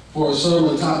 For a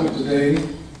sermon topic today,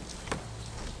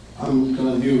 I'm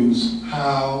going to use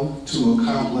how to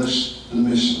accomplish the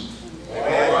mission. All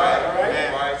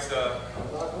right, sir.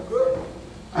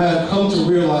 I have come to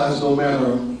realize no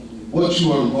matter what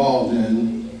you are involved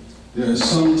in, there is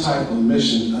some type of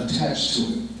mission attached to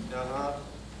it.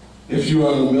 If you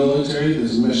are in the military,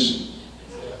 there's a mission.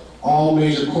 All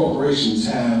major corporations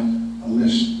have a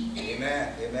mission.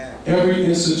 Amen. Amen. Every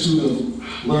institute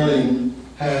of learning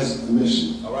has a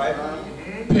mission. All right.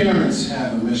 Parents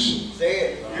have a mission. Say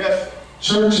it. Yes.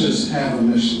 Churches have a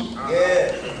mission.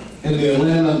 Yes. And the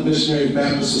Atlanta Missionary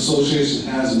Baptist Association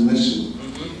has a mission.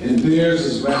 And theirs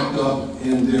is wrapped up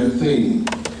in their theme: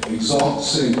 exalt the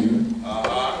Savior,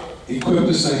 equip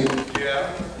the saint,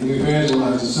 and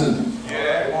evangelize the sinner.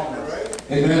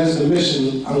 And that is the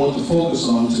mission I want to focus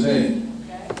on today.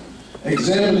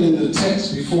 Examining the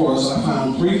text before us, I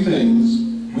found 3 things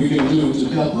we can do to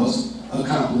help us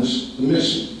accomplish the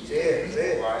mission.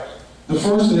 The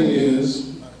first thing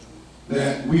is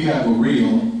that we have a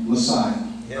real Messiah.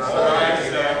 All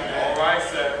right,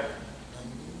 sir.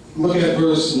 Look at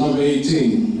verse number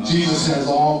 18. Jesus has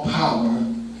all power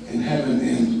in heaven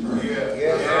and earth.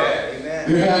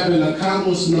 There have been a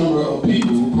countless number of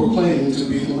people proclaiming to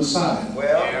be the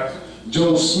Messiah.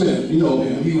 Joe Smith, you know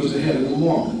him, he was the head of the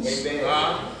Mormons.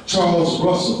 Charles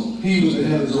Russell, he was the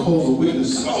head of Jehovah's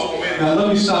Witnesses. Now let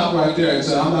me stop right there and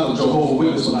say, I'm not a Jehovah's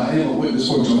Witness, but I am a witness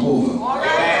for Jehovah.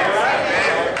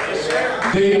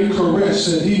 David Koresh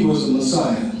said he was the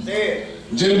Messiah.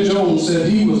 Jim Jones said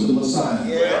he was the Messiah.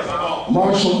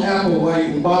 Marshall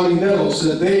Applewhite and Bonnie Nettle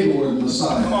said they were the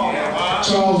Messiah.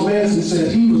 Charles Manson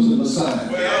said he was the Messiah.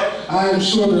 I am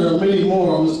sure there are many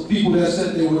more people that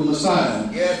said they were the Messiah.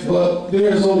 But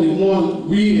there's only one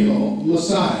real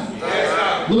Messiah.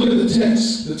 Look at the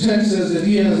text. The text says that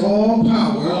he has all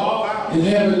power in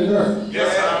heaven and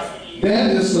earth.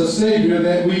 That is the Savior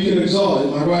that we can exalt.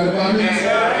 Am I right about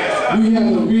it? We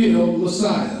have a real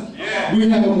Messiah. We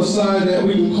have a Messiah that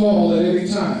we can call at any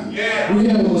time. We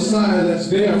have a Messiah that's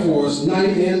there for us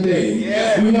night and day.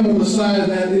 We have a Messiah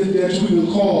that we can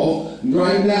call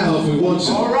right now if we want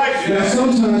to. Now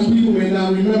sometimes people may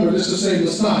not remember just to say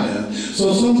Messiah.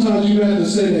 So sometimes you have to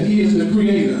say that he is the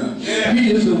creator.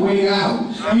 He is the way out.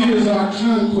 He is our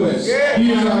conquest.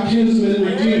 He is our kinsman and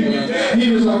redeemer.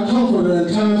 He is our comforter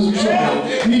in times of trouble.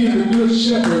 He is the good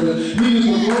shepherd. He is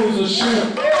the rose of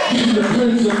Sharon. He's the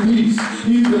Prince of Peace.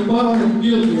 He's the balm of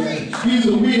Gilead. He's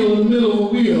the wheel in the middle of a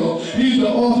wheel. He's the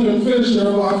author and finisher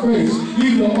of our faith.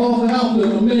 He's the author, Alpha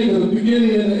and Omega, the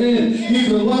beginning and the end. He's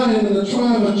the Lion of the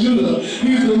tribe of Judah.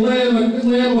 He's the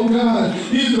Lamb of God.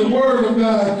 He's the Word of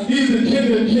God. He's the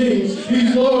King of Kings.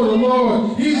 He's Lord of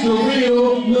Lords. He's the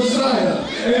real Messiah.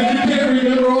 And if you can't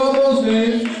remember all those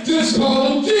names, just call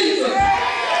him Jesus.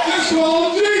 Just call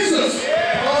him Jesus.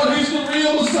 Oh, he's the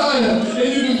real Messiah.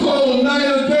 And you can call him night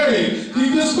or day.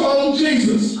 You just call him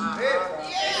Jesus.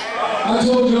 I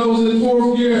told you I was in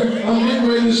 4th gear. I'm getting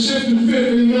ready to shift in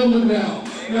 5th element now.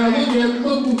 Now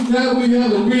look, now we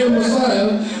have the real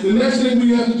Messiah. The next thing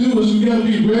we have to do is we got to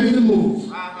be ready to move.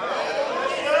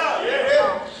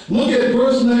 Look at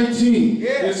verse 19.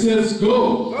 It says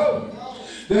go.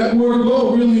 That word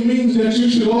go really means that you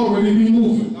should already be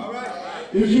moving.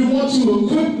 If you want to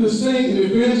equip the saint and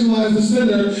evangelize the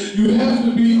sinner, you have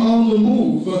to be on the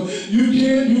move.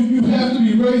 You have to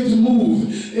be ready to move.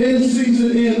 In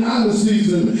season and out of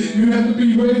season. You have to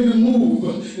be ready to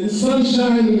move. In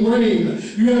sunshine and rain.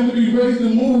 You have to be ready to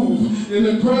move. In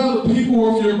a crowd of people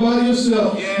or if you're by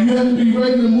yourself, you have to be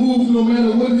ready to move no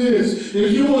matter what it is.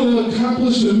 If you want to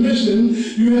accomplish the mission,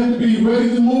 you have to be ready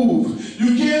to move.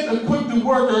 You can't equip the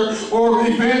worker or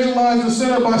evangelize the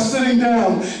sinner by sitting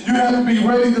down. You have to be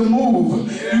ready to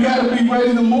move. You got to be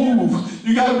ready to move.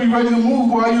 You got to be ready to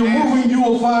move. While you're moving, you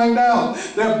will find out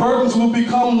that burdens will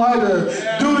become lighter.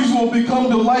 Duties will become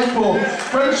delightful.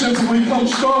 Friendships will become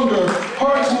stronger.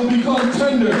 Hearts will become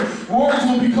tender. Words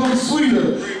will become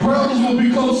sweeter. Problems will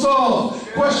become solved.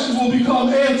 Questions will become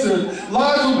answered.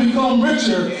 Lives will become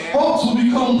richer. Hopes will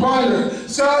become brighter.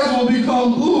 Skies will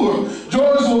become bluer.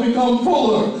 Joys will become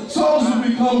fuller. Souls will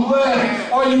become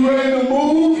glad. Are you ready to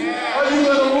move? Are you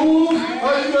going to move?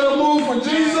 Are you going to move for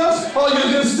Jesus? Or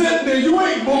you just sitting there? You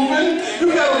ain't moving.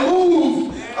 You got to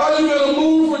move. Are you going to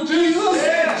move for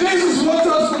Jesus? Jesus wants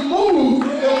us to move.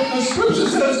 And the scripture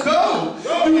says go.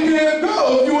 You can't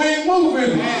go if you ain't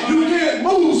moving. You can't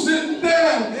move sitting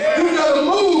down. You got to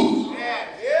move.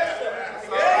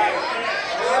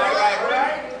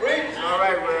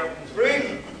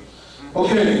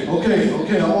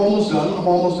 Okay, I'm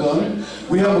almost done.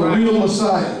 We have a real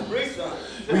Messiah.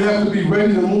 We have to be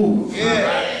ready to move.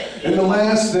 And the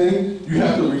last thing, you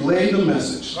have to relay the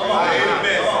message. All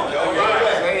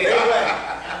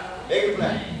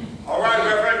right,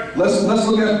 Reverend. Let's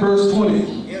look at verse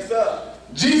 20. Yes, sir.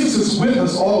 Jesus is with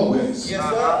us always. Yes,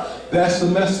 sir. That's the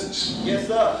message. Yes,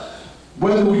 sir.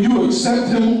 Whether you accept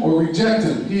him or reject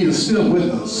him, he is still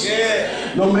with us.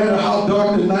 Yeah. No matter how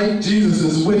dark the night, Jesus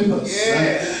is with us.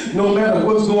 No matter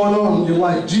what's going on in your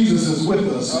life, Jesus is with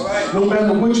us. No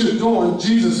matter what you're doing,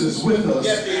 Jesus is with us.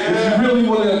 If you really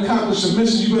want to accomplish a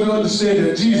mission, you better understand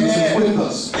that Jesus is with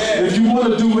us. If you want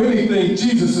to do anything,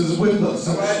 Jesus is with us.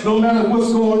 No matter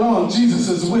what's going on, Jesus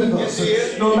is with us.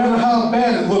 No matter how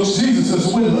bad it looks, Jesus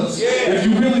is with us. If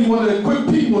you really want to equip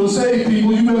people and save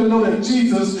people, you better know that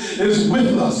Jesus is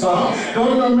with us.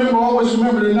 Always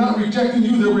remember, they're not rejecting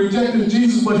you, they're rejecting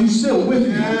Jesus, but he's still with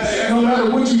you. No matter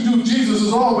what you do, Jesus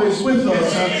is always with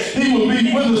us. He will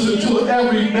be with us until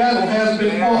every battle has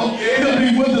been fought. He'll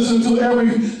be with us until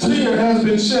every tear has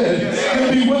been shed.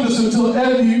 He'll be with us until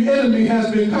every enemy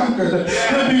has been conquered.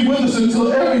 He'll be with us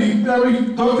until every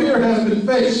fear has been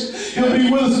faced. He'll be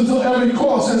with us until every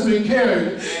cross has been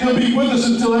carried. He'll be with us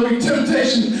until every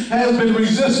temptation has been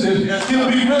resisted. He'll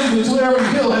be with us until every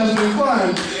hill has been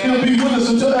climbed. He'll be with us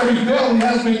until every valley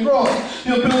has been crossed.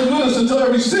 He'll be with us until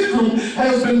every sick room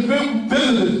has been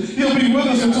visited. He'll be with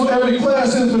us until every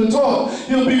class has been taught.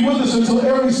 He'll be with us until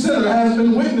every sinner has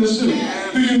been witnessed to.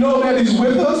 Do you know that he's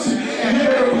with us? You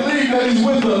better believe that he's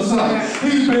with us.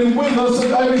 He's been with us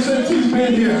ever since he's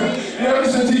been here. Ever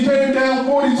since he came down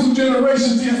 42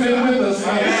 generations, he's been with us.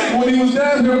 When he was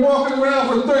down here walking around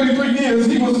for 33 years,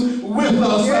 he was with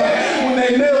us. When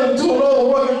they nailed him to an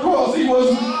old rugged cross, he was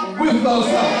with us.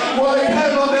 While he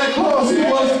hung on that cross, he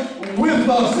was with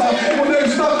us. When they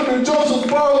stuck him in Joseph's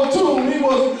borrowed tomb, he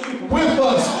was with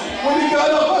us. When he got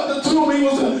up at the tomb, he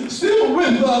was still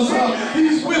with us.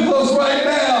 He's with us right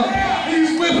now.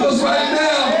 He's with us right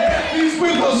now. He's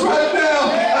with us right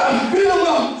now. I feel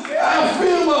him. I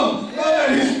feel him. Know that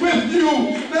he's with you.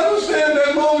 Understand that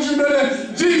as long as you know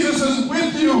that Jesus is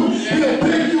with you, he'll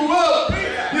pick you up.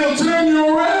 He'll turn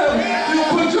you around. He'll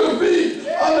put your feet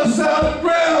on the solid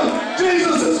ground.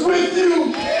 Jesus is with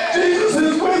you. Jesus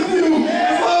is with you.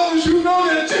 As long as you know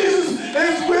that Jesus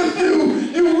is with you,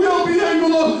 you will be able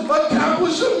to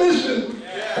accomplish a mission.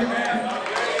 All right.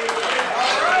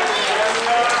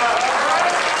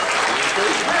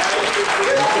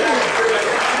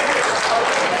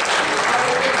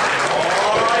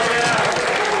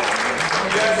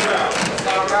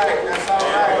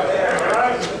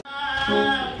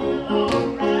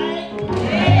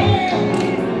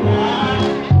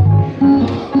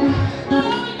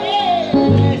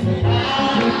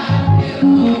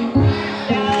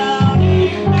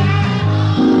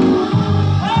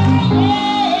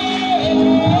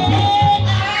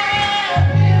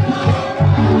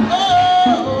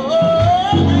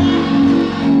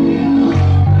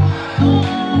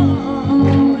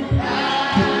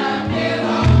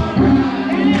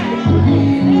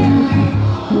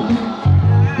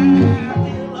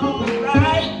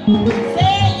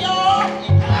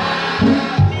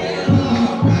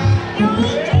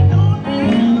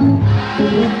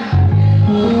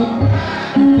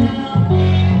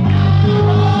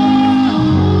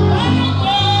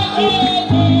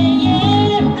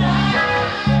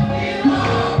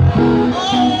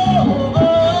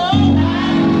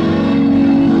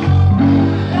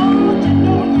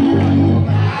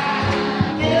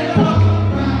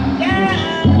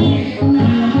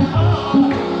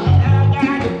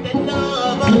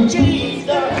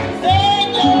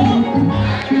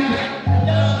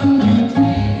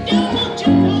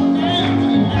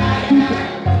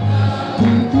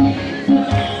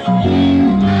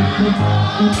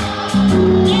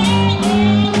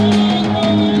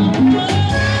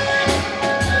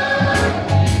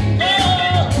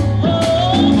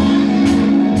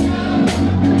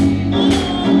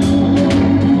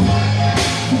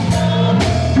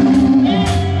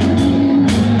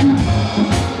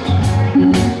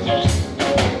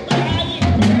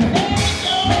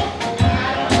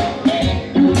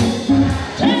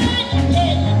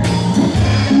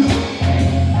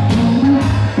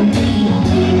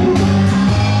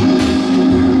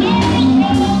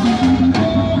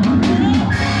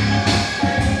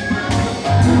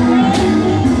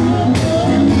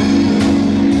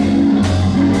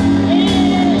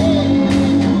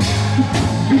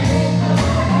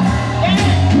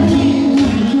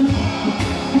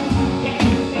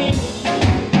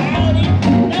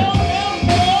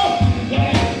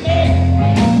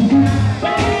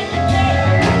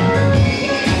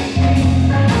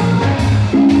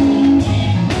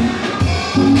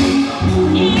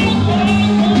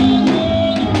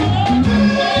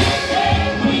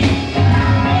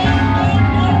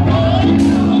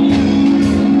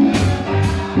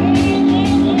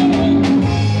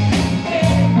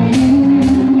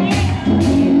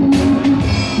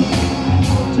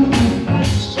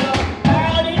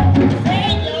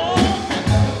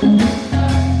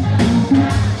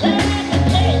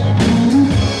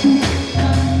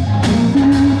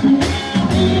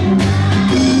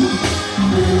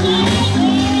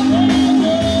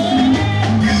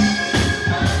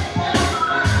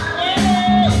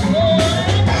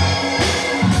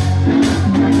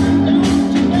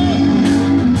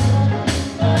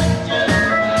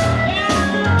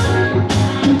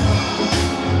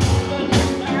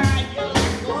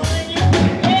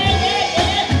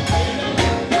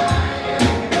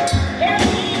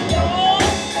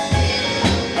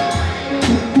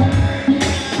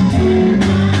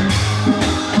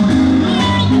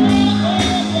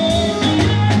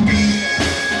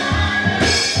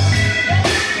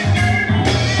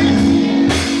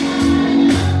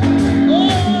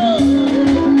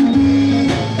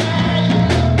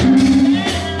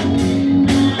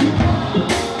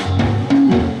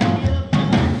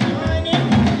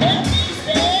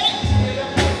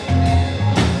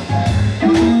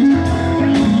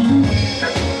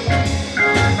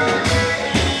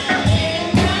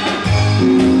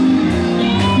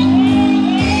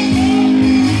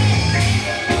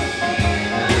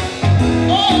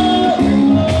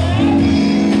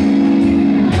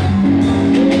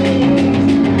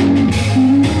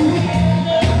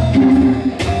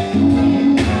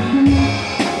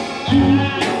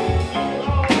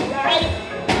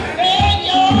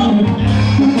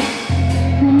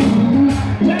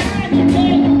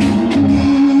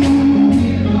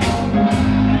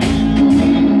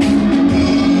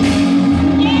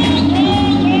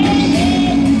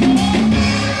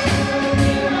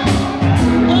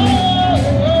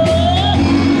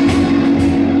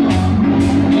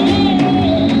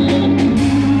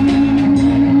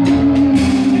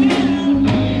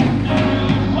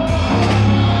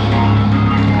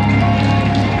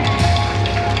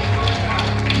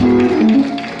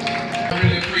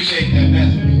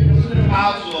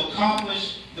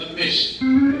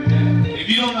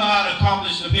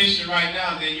 accomplish the mission right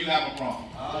now, then you have a problem.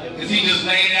 Because he just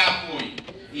laid it out for you.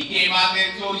 He came out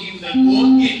there and told you he was in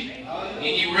full gift. And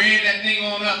he ran that thing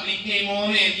on up, and he came on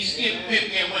in. He skipped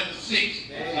 50 and went to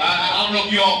 60. I don't know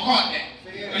if you all caught that.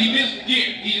 But he missed the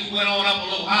gear. He just went on up a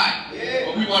little higher.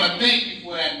 But we want to thank you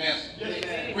for that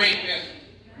message. Great message.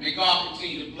 May God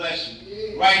continue to bless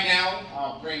you. Right now,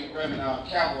 I'll bring Reverend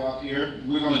Calvo up here.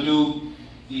 We're going to do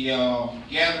the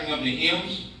gathering of the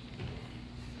hymns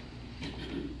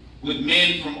with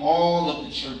men from all of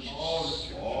the churches.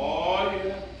 Oh,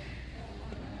 yeah.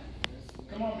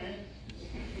 Come on, man.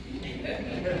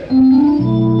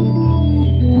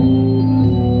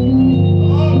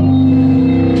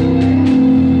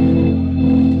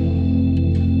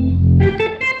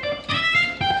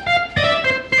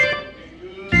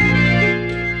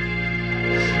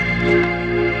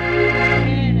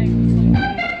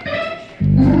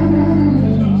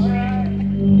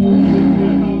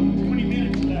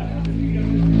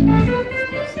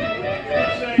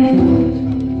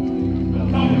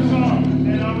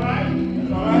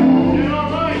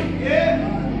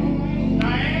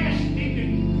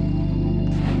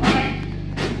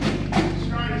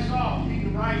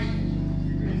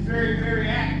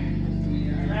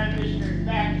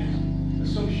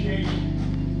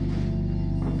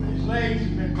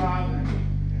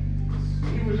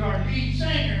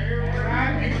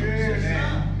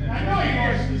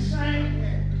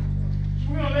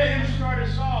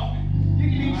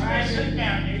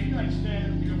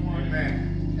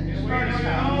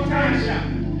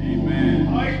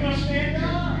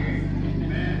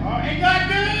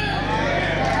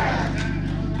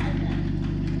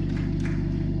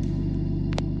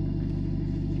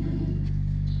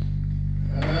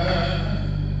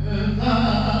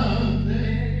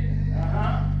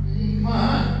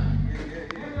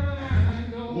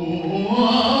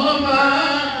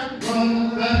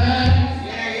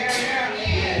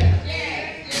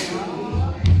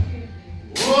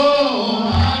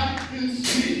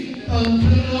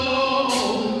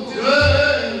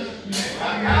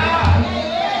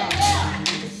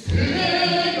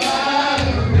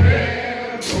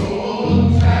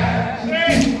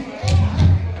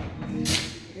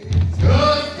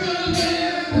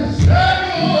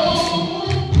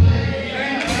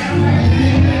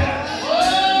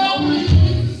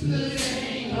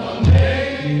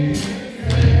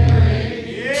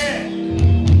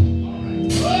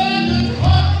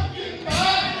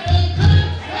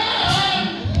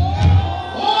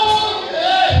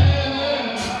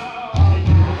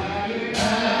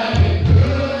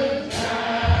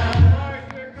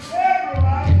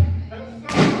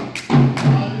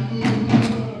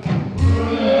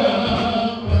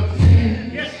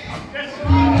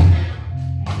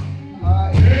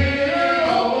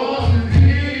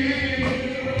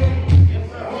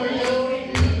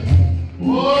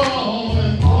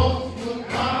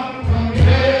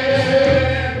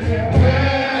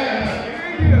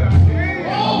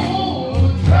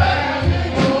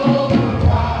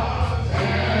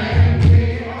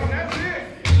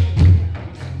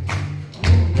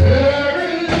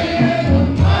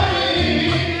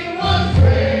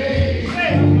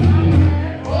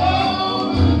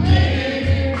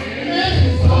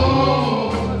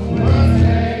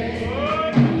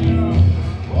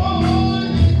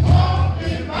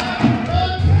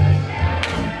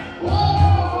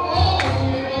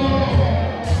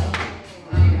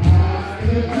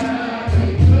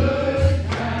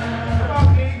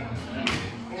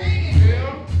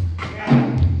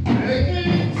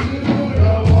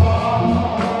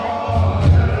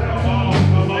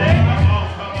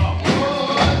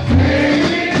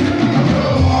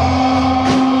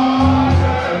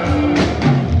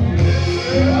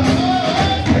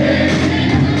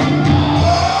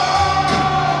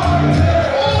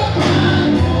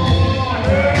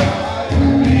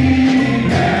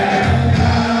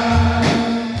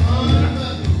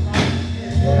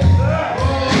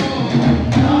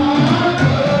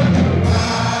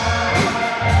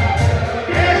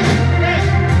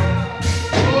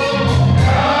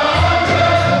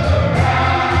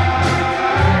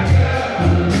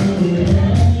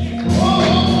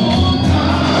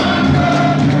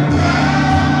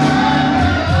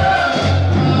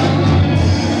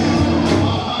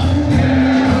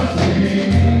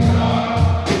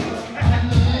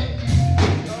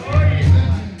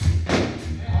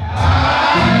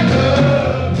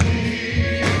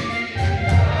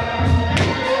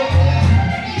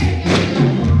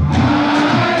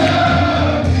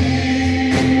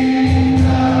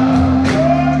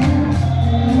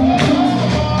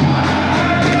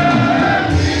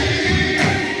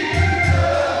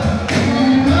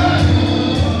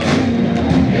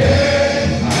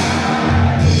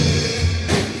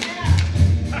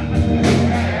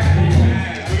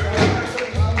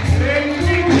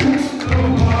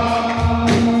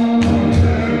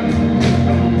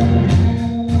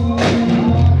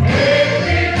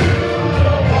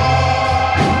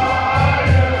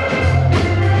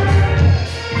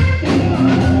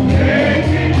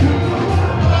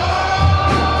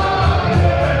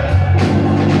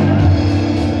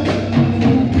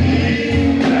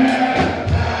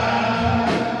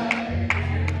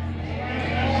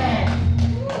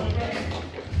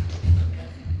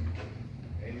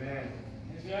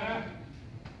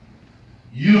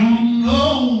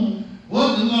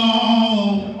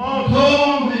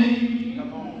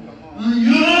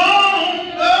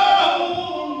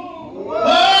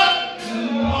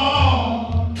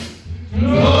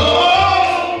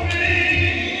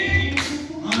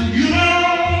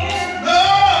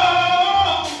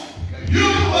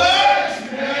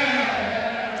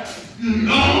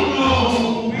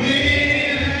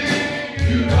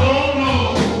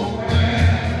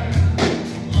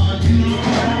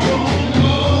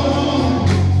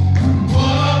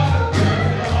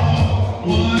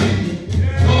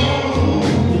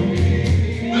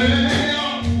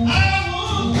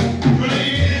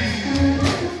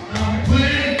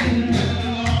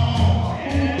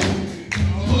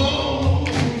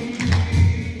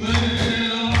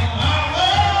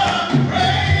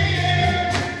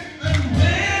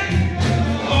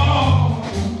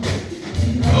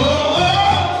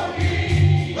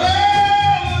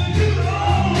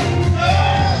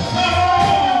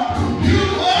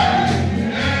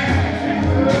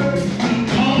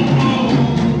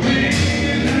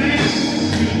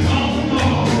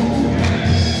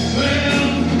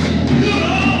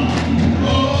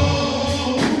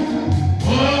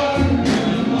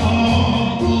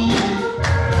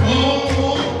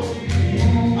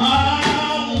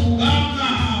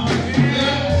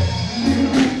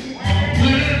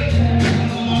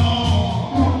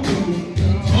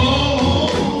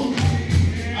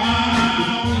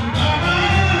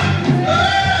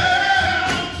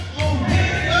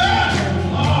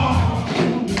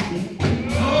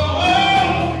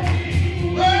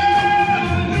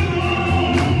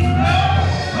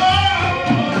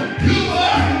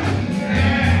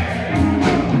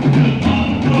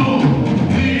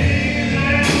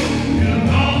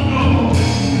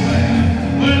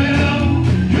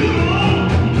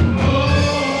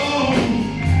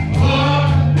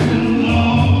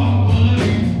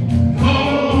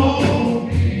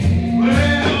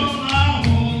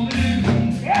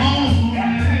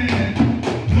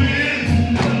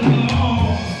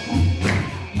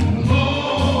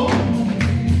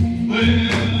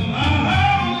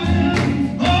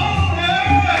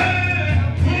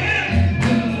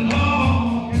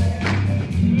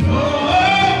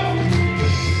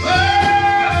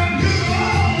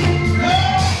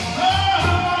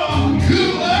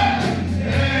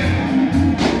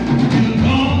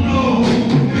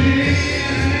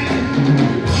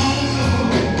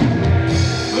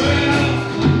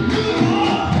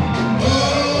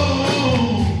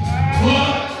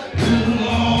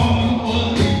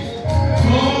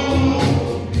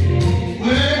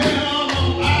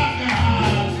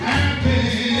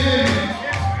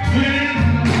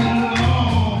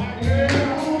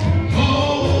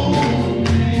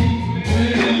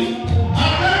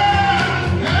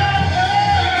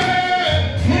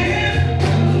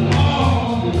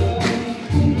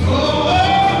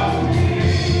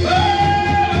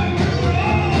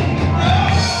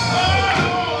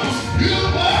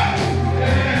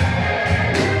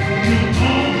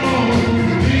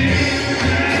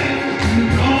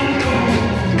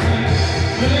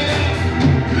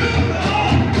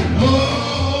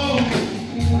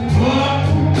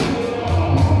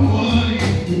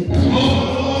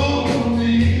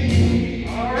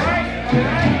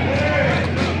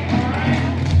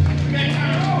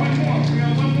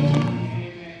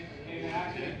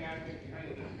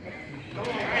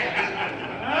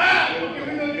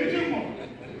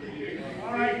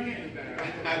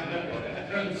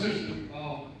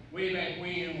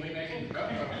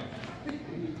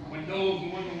 When those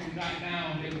women were knocked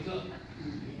down, they was up.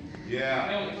 Yeah.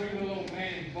 There was three little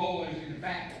man boys in the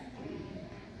back.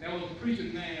 There was a preacher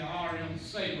named R.M.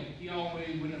 Salem. He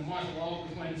always, when the martial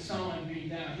office, when the sun beat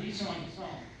down, he sung the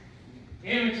song.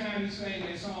 Every time he sang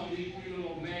that song, these three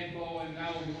little mad boys, and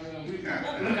I was one of them, we looked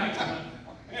out the window.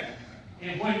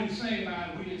 And when he sang about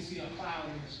it, we didn't see a cloud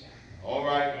in the sky. All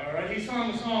right. All right. He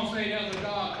sung the song, say there was a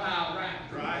dark cloud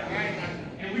rising. Right.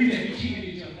 And we didn't be keeping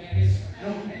each other, man.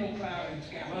 Ain't no cloud in the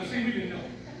sky. Well, see, we didn't know.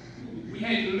 We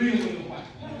had to live with it a while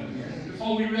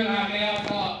before we realized there was a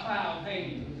dark cloud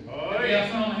hanging. Oh, yeah. That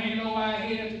song hanging over our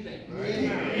head today.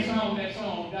 Yeah. He sung that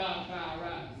song, Dark Cloud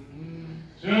Rising.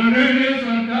 Soon it is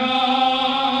a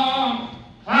dark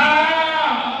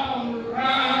cloud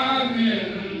rising.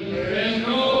 Let's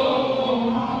go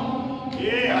home.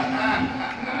 Yeah.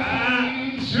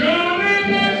 Soon it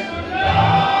is a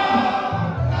dark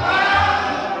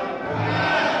cloud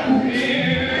rising.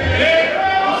 Let's go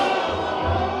home.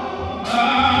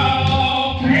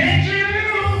 Oh, can't you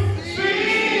see?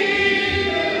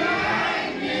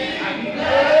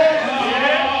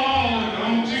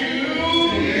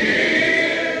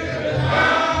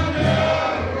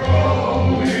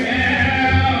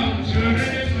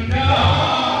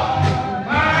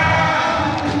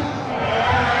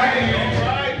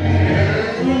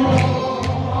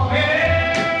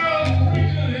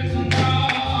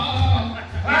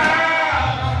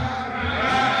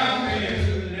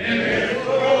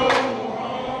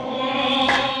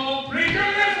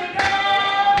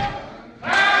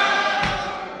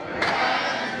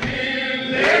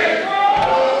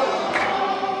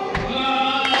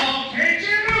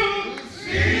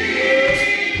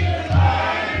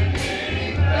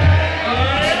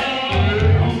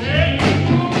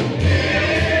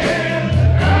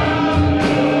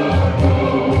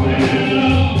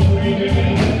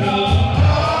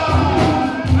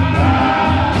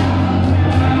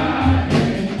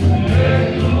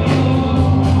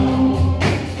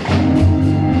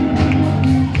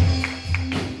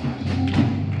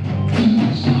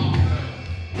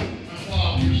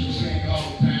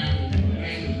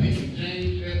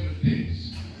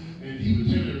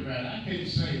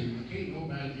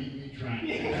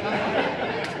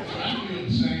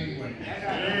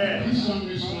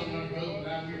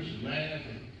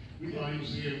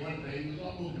 He was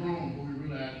almost grown before we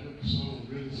realized what the song was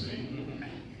really saying.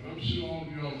 But I'm sure all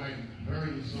of y'all might have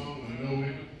heard the song or know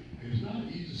it. It's not an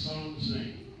easy song to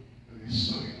sing, but they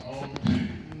sung it all the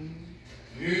time.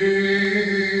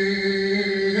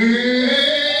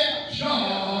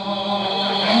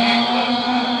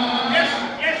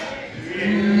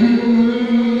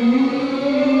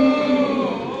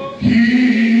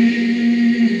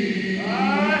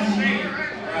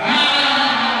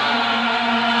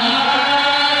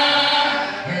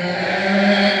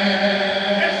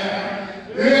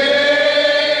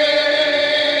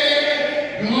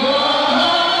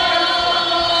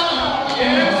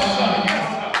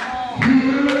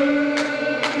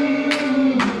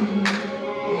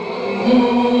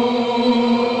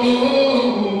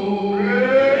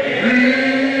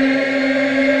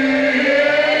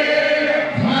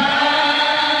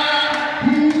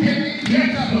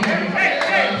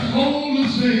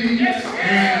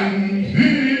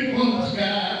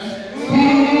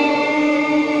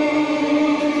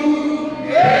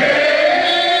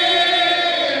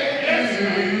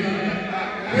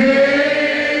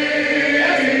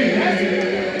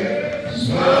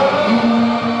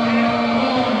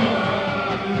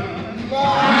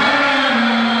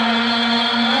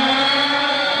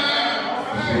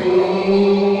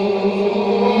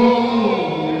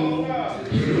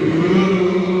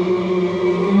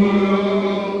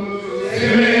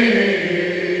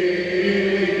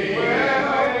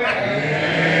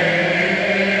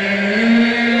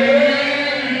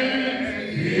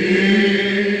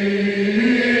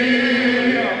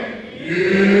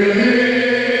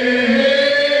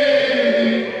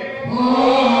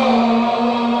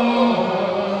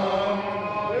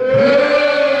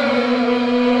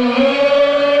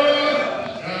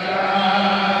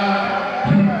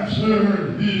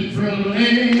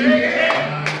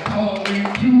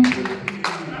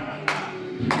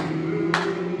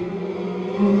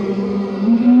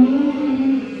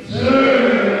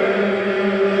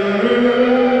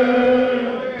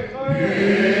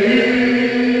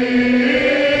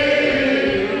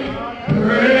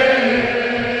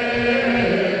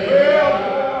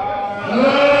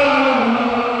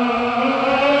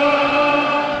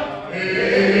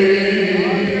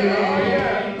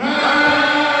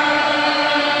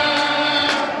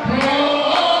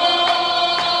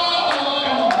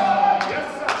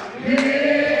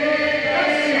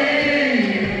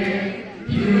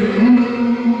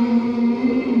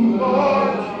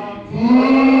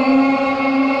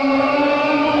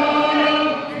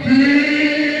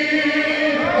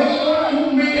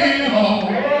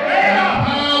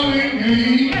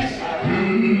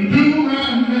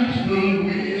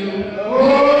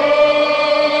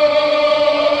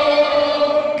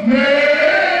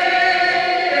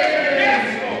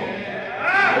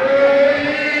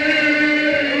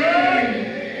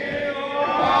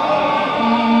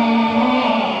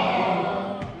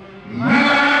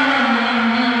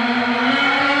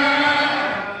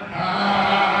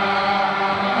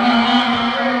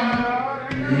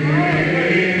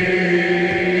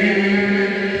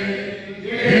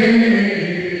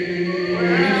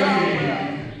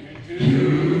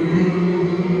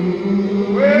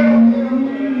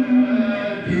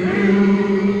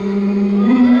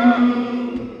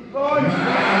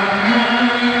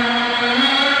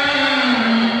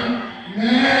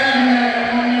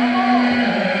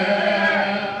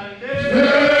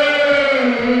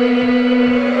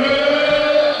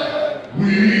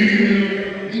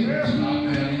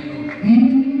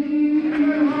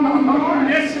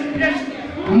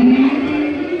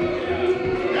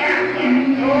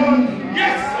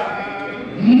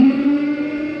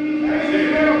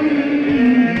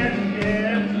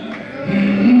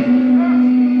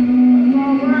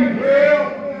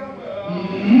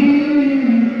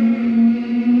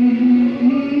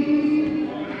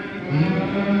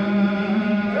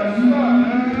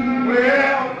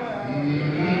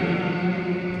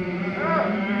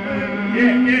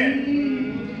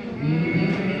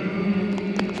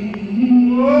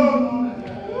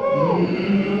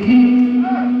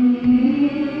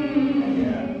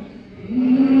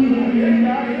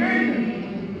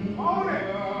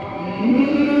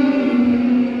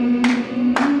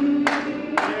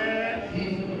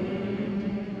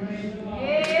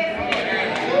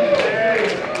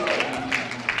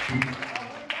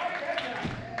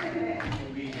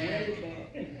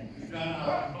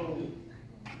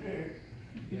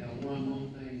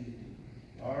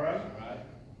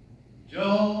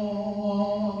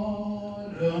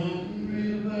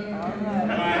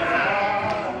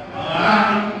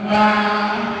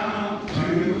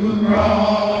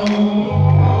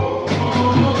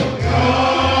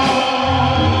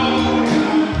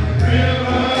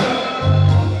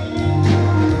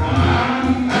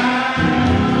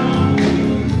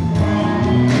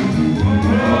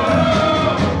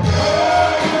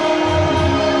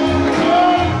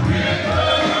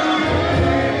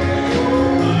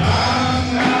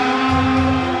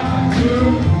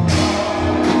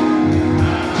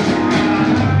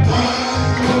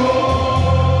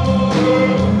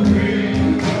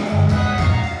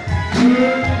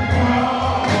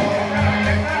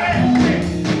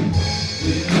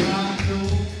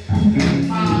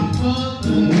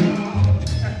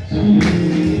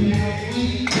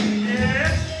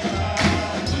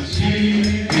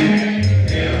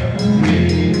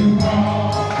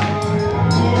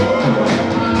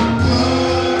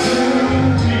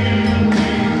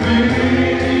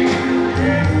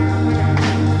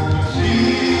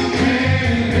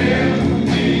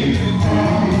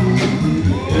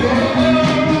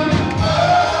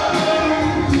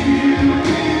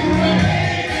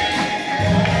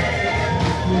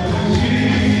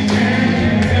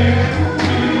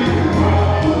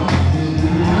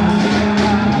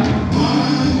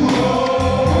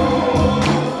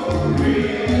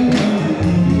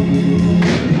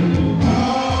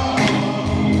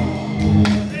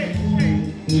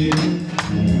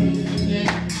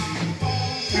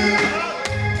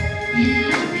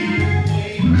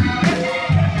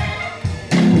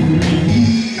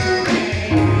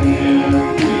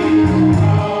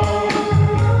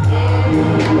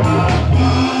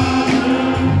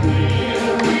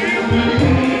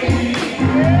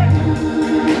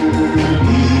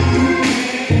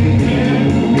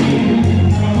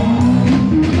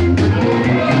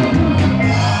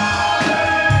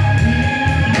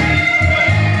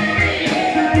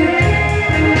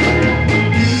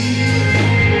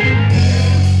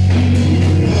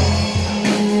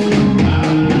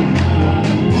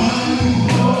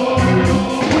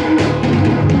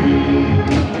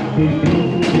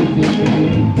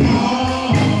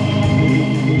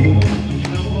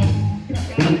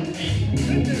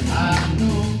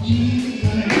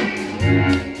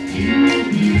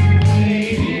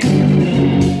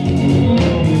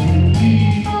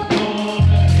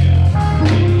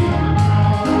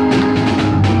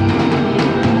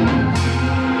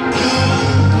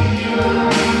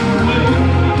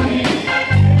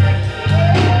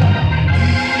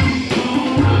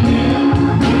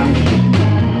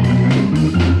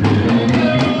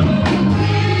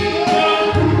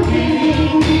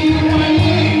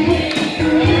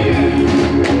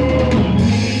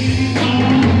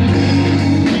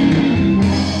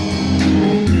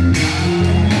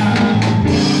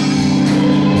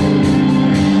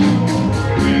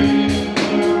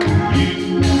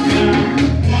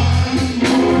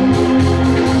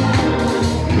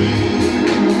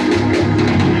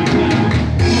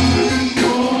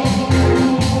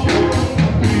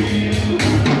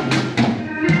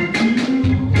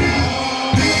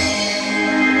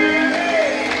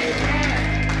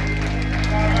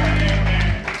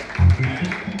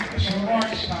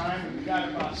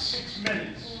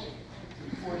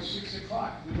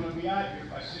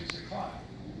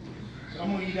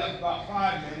 got about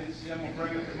 5 minutes, then I'm going to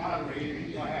bring up the moderator,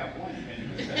 he's going to have 1 minute.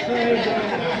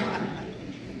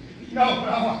 No, but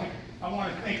I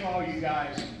want to thank all you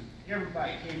guys.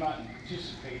 Everybody came out and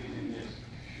participated in this.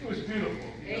 It was beautiful.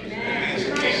 Amen. It's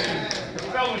nice, the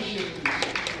fellowship,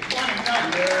 one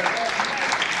another.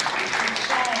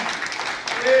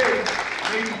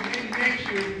 Maybe next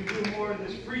year we can do more of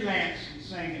this freelance and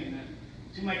singing. It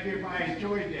seemed like everybody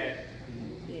enjoyed that.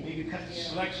 Maybe cut the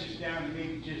selections down to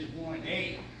maybe just 1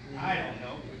 8. I don't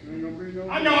know.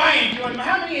 I know I enjoyed them.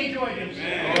 How many enjoyed them?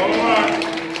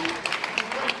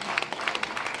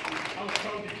 I was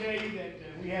told to tell you that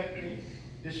we have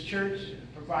this church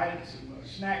provided some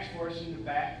snacks for us in the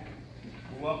back.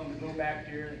 We're welcome to go back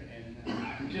there and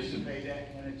participate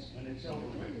when it's over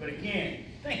with. But again,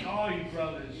 thank all you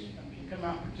brothers. Come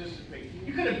out and participate.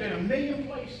 You could have been a million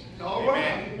places. All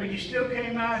right. But you still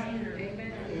came out here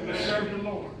to serve the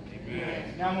Lord.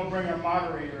 Amen. Now I'm going to bring our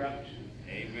moderator up to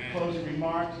closing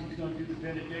remarks. He's going to do the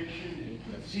benediction.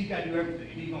 And he's got to do everything.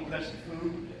 He's going to bless the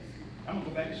food. I'm going to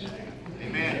go back and sit down.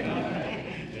 Amen.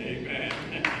 Amen.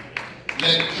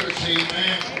 Let the church say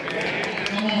amen. Amen.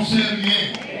 Come on, say it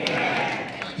again.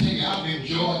 Amen. I tell you, I've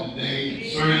enjoyed today.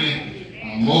 Certainly,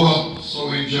 more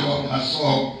so enjoyed when I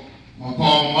saw my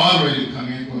former moderator come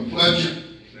in for a Fletcher.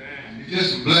 It's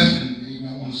just a blessing. I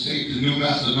want to say to New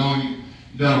Macedonia,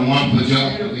 you've done a wonderful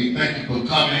job. Thank you for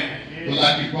coming. But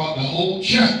like you brought the whole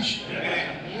church.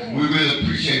 We really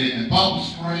appreciate it. And Papa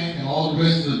Spring and all the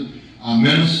rest of our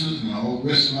ministers and all the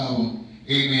rest of our,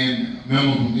 amen,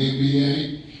 members from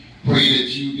ABA, pray that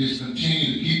you just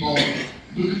continue to keep on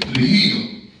looking to the hill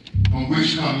from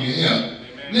which come your help.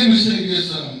 Let me say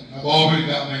this. I've already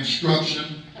got my instruction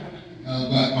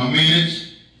about my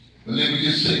minutes, but let me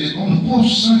just say this. On the 4th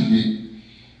Sunday,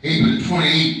 April the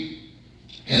 28th,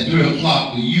 at 3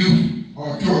 o'clock, the youth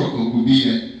oratorical will be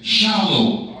at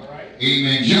Shiloh,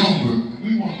 amen, Jonesboro.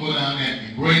 We want to go down there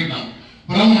and great number.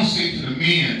 But I want to say to the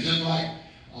men, just like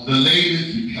the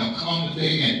ladies who have come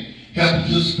today and have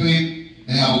participated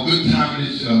and have a good time in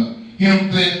this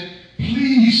hymn fest,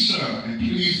 please, sir, and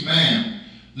please, ma'am,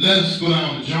 let us go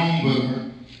down to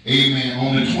Jonesboro, amen,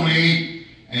 on the 28th,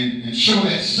 and show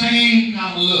that same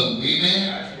kind of love,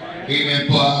 amen, amen,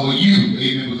 for our youth,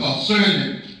 amen, because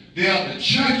certainly they are the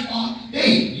church of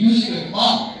today. You said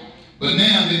tomorrow, but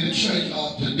now they're the church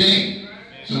of today.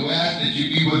 So we ask that you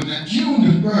be with them. June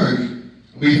the 1st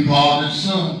will be Father and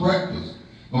Son breakfast.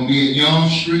 Going to be at Young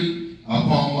Street. Our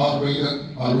former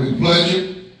moderator Fletcher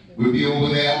will be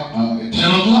over there at 10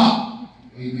 o'clock.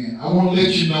 Amen. I want to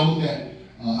let you know that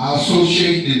our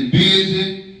association is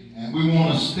busy. We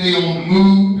want to stay on the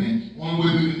move, and one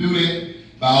way we can do that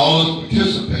by all of us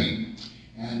participating.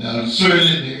 And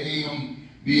certainly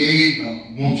the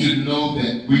AMBA want you to know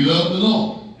that we love the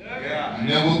Lord. Yeah. I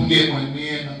never forget when me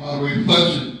and Moderator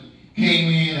Fletcher came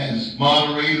in as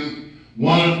moderators.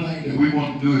 One of the things that we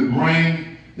want to do is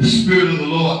bring the Spirit of the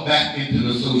Lord back into the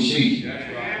association.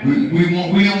 Right.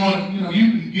 We don't want to,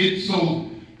 you can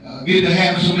get to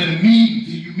have so many meetings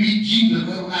till you meet Jesus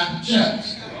right around the church.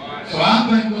 So I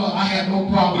thank God. I have no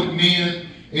problem with men.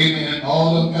 Amen.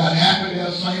 All of them got happy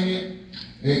there singing.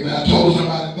 Amen. I told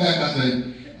somebody back, I said,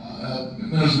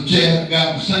 Minister Chad, the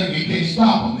guy was singing, he can't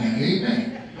stop him now.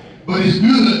 Amen. But it's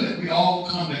good that we all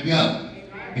come together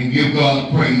and give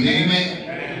God praise.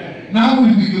 Amen. Now we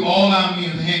give all our men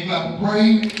a hand clap of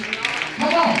praise.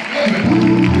 Come on, everybody.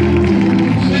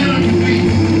 Stand on your feet.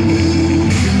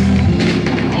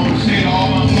 I want to say to all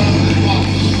my brothers that walk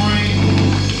the spring,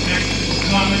 thank you for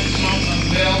coming. Some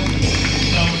left,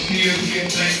 some are still here.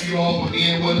 Thank you all for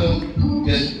being with us.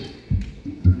 Yes.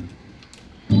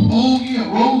 Oh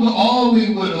yeah, Rosa always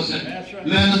with us. And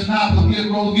let us not forget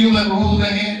Rosa. You let Rosa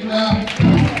hand clap.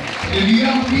 If you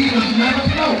ever need us, let us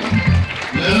know.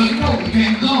 Let us know. We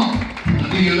can't come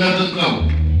until you let us know.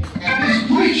 And this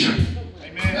preacher,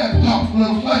 that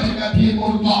little Fletcher got to get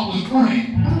more to Poplar Spring.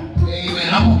 Amen.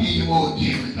 I'm going to give you more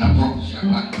attendance. I promise you.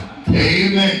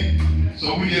 Amen.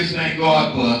 So we just thank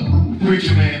God for the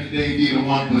preacher man today did a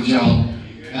wonderful job.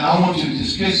 And I want you to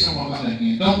just kiss someone by the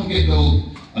hand. Don't forget those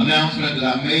announcements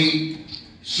that I made.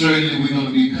 Certainly we're going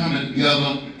to be coming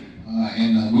together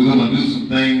and we're going to do some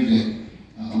things that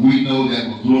we know that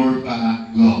will glorify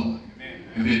God.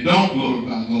 If it don't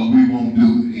glorify God, we won't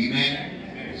do it.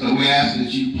 Amen. So we ask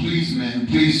that you please, man,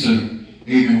 please, sir,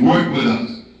 amen, work with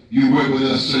us. You work with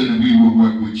us, certainly we will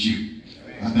work with you.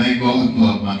 I thank God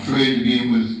for my treasurer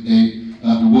being with us today,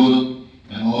 Dr. Willard,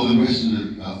 and all the rest of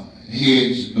the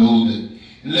heads, those that,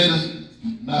 and let us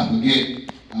not forget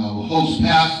our host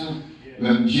pastor,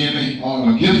 Reverend Jimmy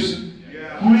R. Gibson,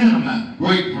 friend of mine,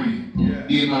 great friend.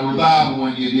 He did my revival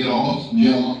one year, did an awesome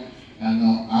job,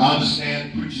 and I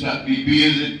understand preachers have to be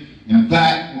busy. In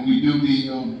fact, when we do the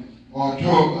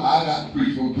oratorical, I got to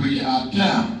preach for a preacher out of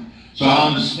town. So I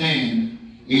understand,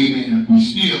 amen, we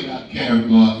still got to carry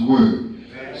God's word.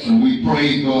 So we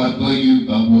praise God for you,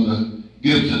 Brother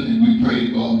Gibson, and we pray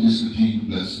that God will just continue to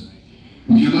bless him.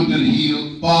 Would you look to the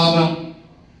hill? Father,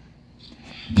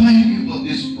 thank you for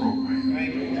this program.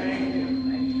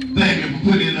 Thank you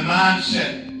for putting in the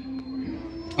mindset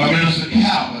of Minister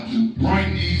Calvert to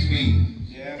bring these meetings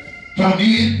from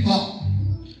the end forward.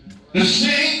 The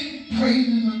same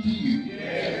praises unto you.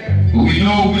 But we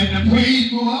know when the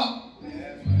praise go up,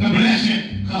 the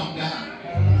blessing come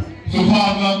down. So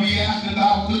Father God, we ask that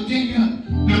thou continue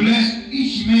to bless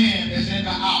each man that's in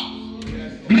the house.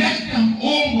 Bless them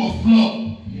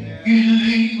overflow in the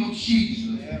name of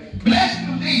Jesus. Bless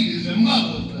the ladies and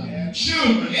mothers, the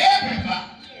children,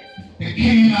 everybody that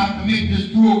came out to make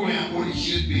this program what it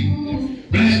should be.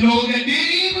 Bless those that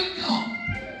didn't even come.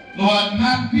 Lord,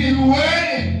 not feeling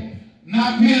worthy,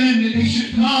 not feeling that they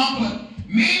should come, but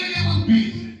maybe they was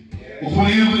busy. But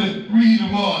whatever the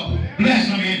reason was, bless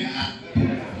them anyhow.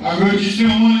 I heard you say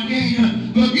on one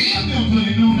occasion, forgive them for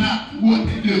they know not what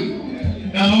to do.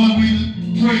 Now, Lord,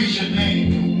 we praise your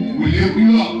name. We lift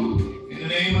you up. In the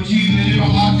name of Jesus, in our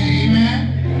hearts,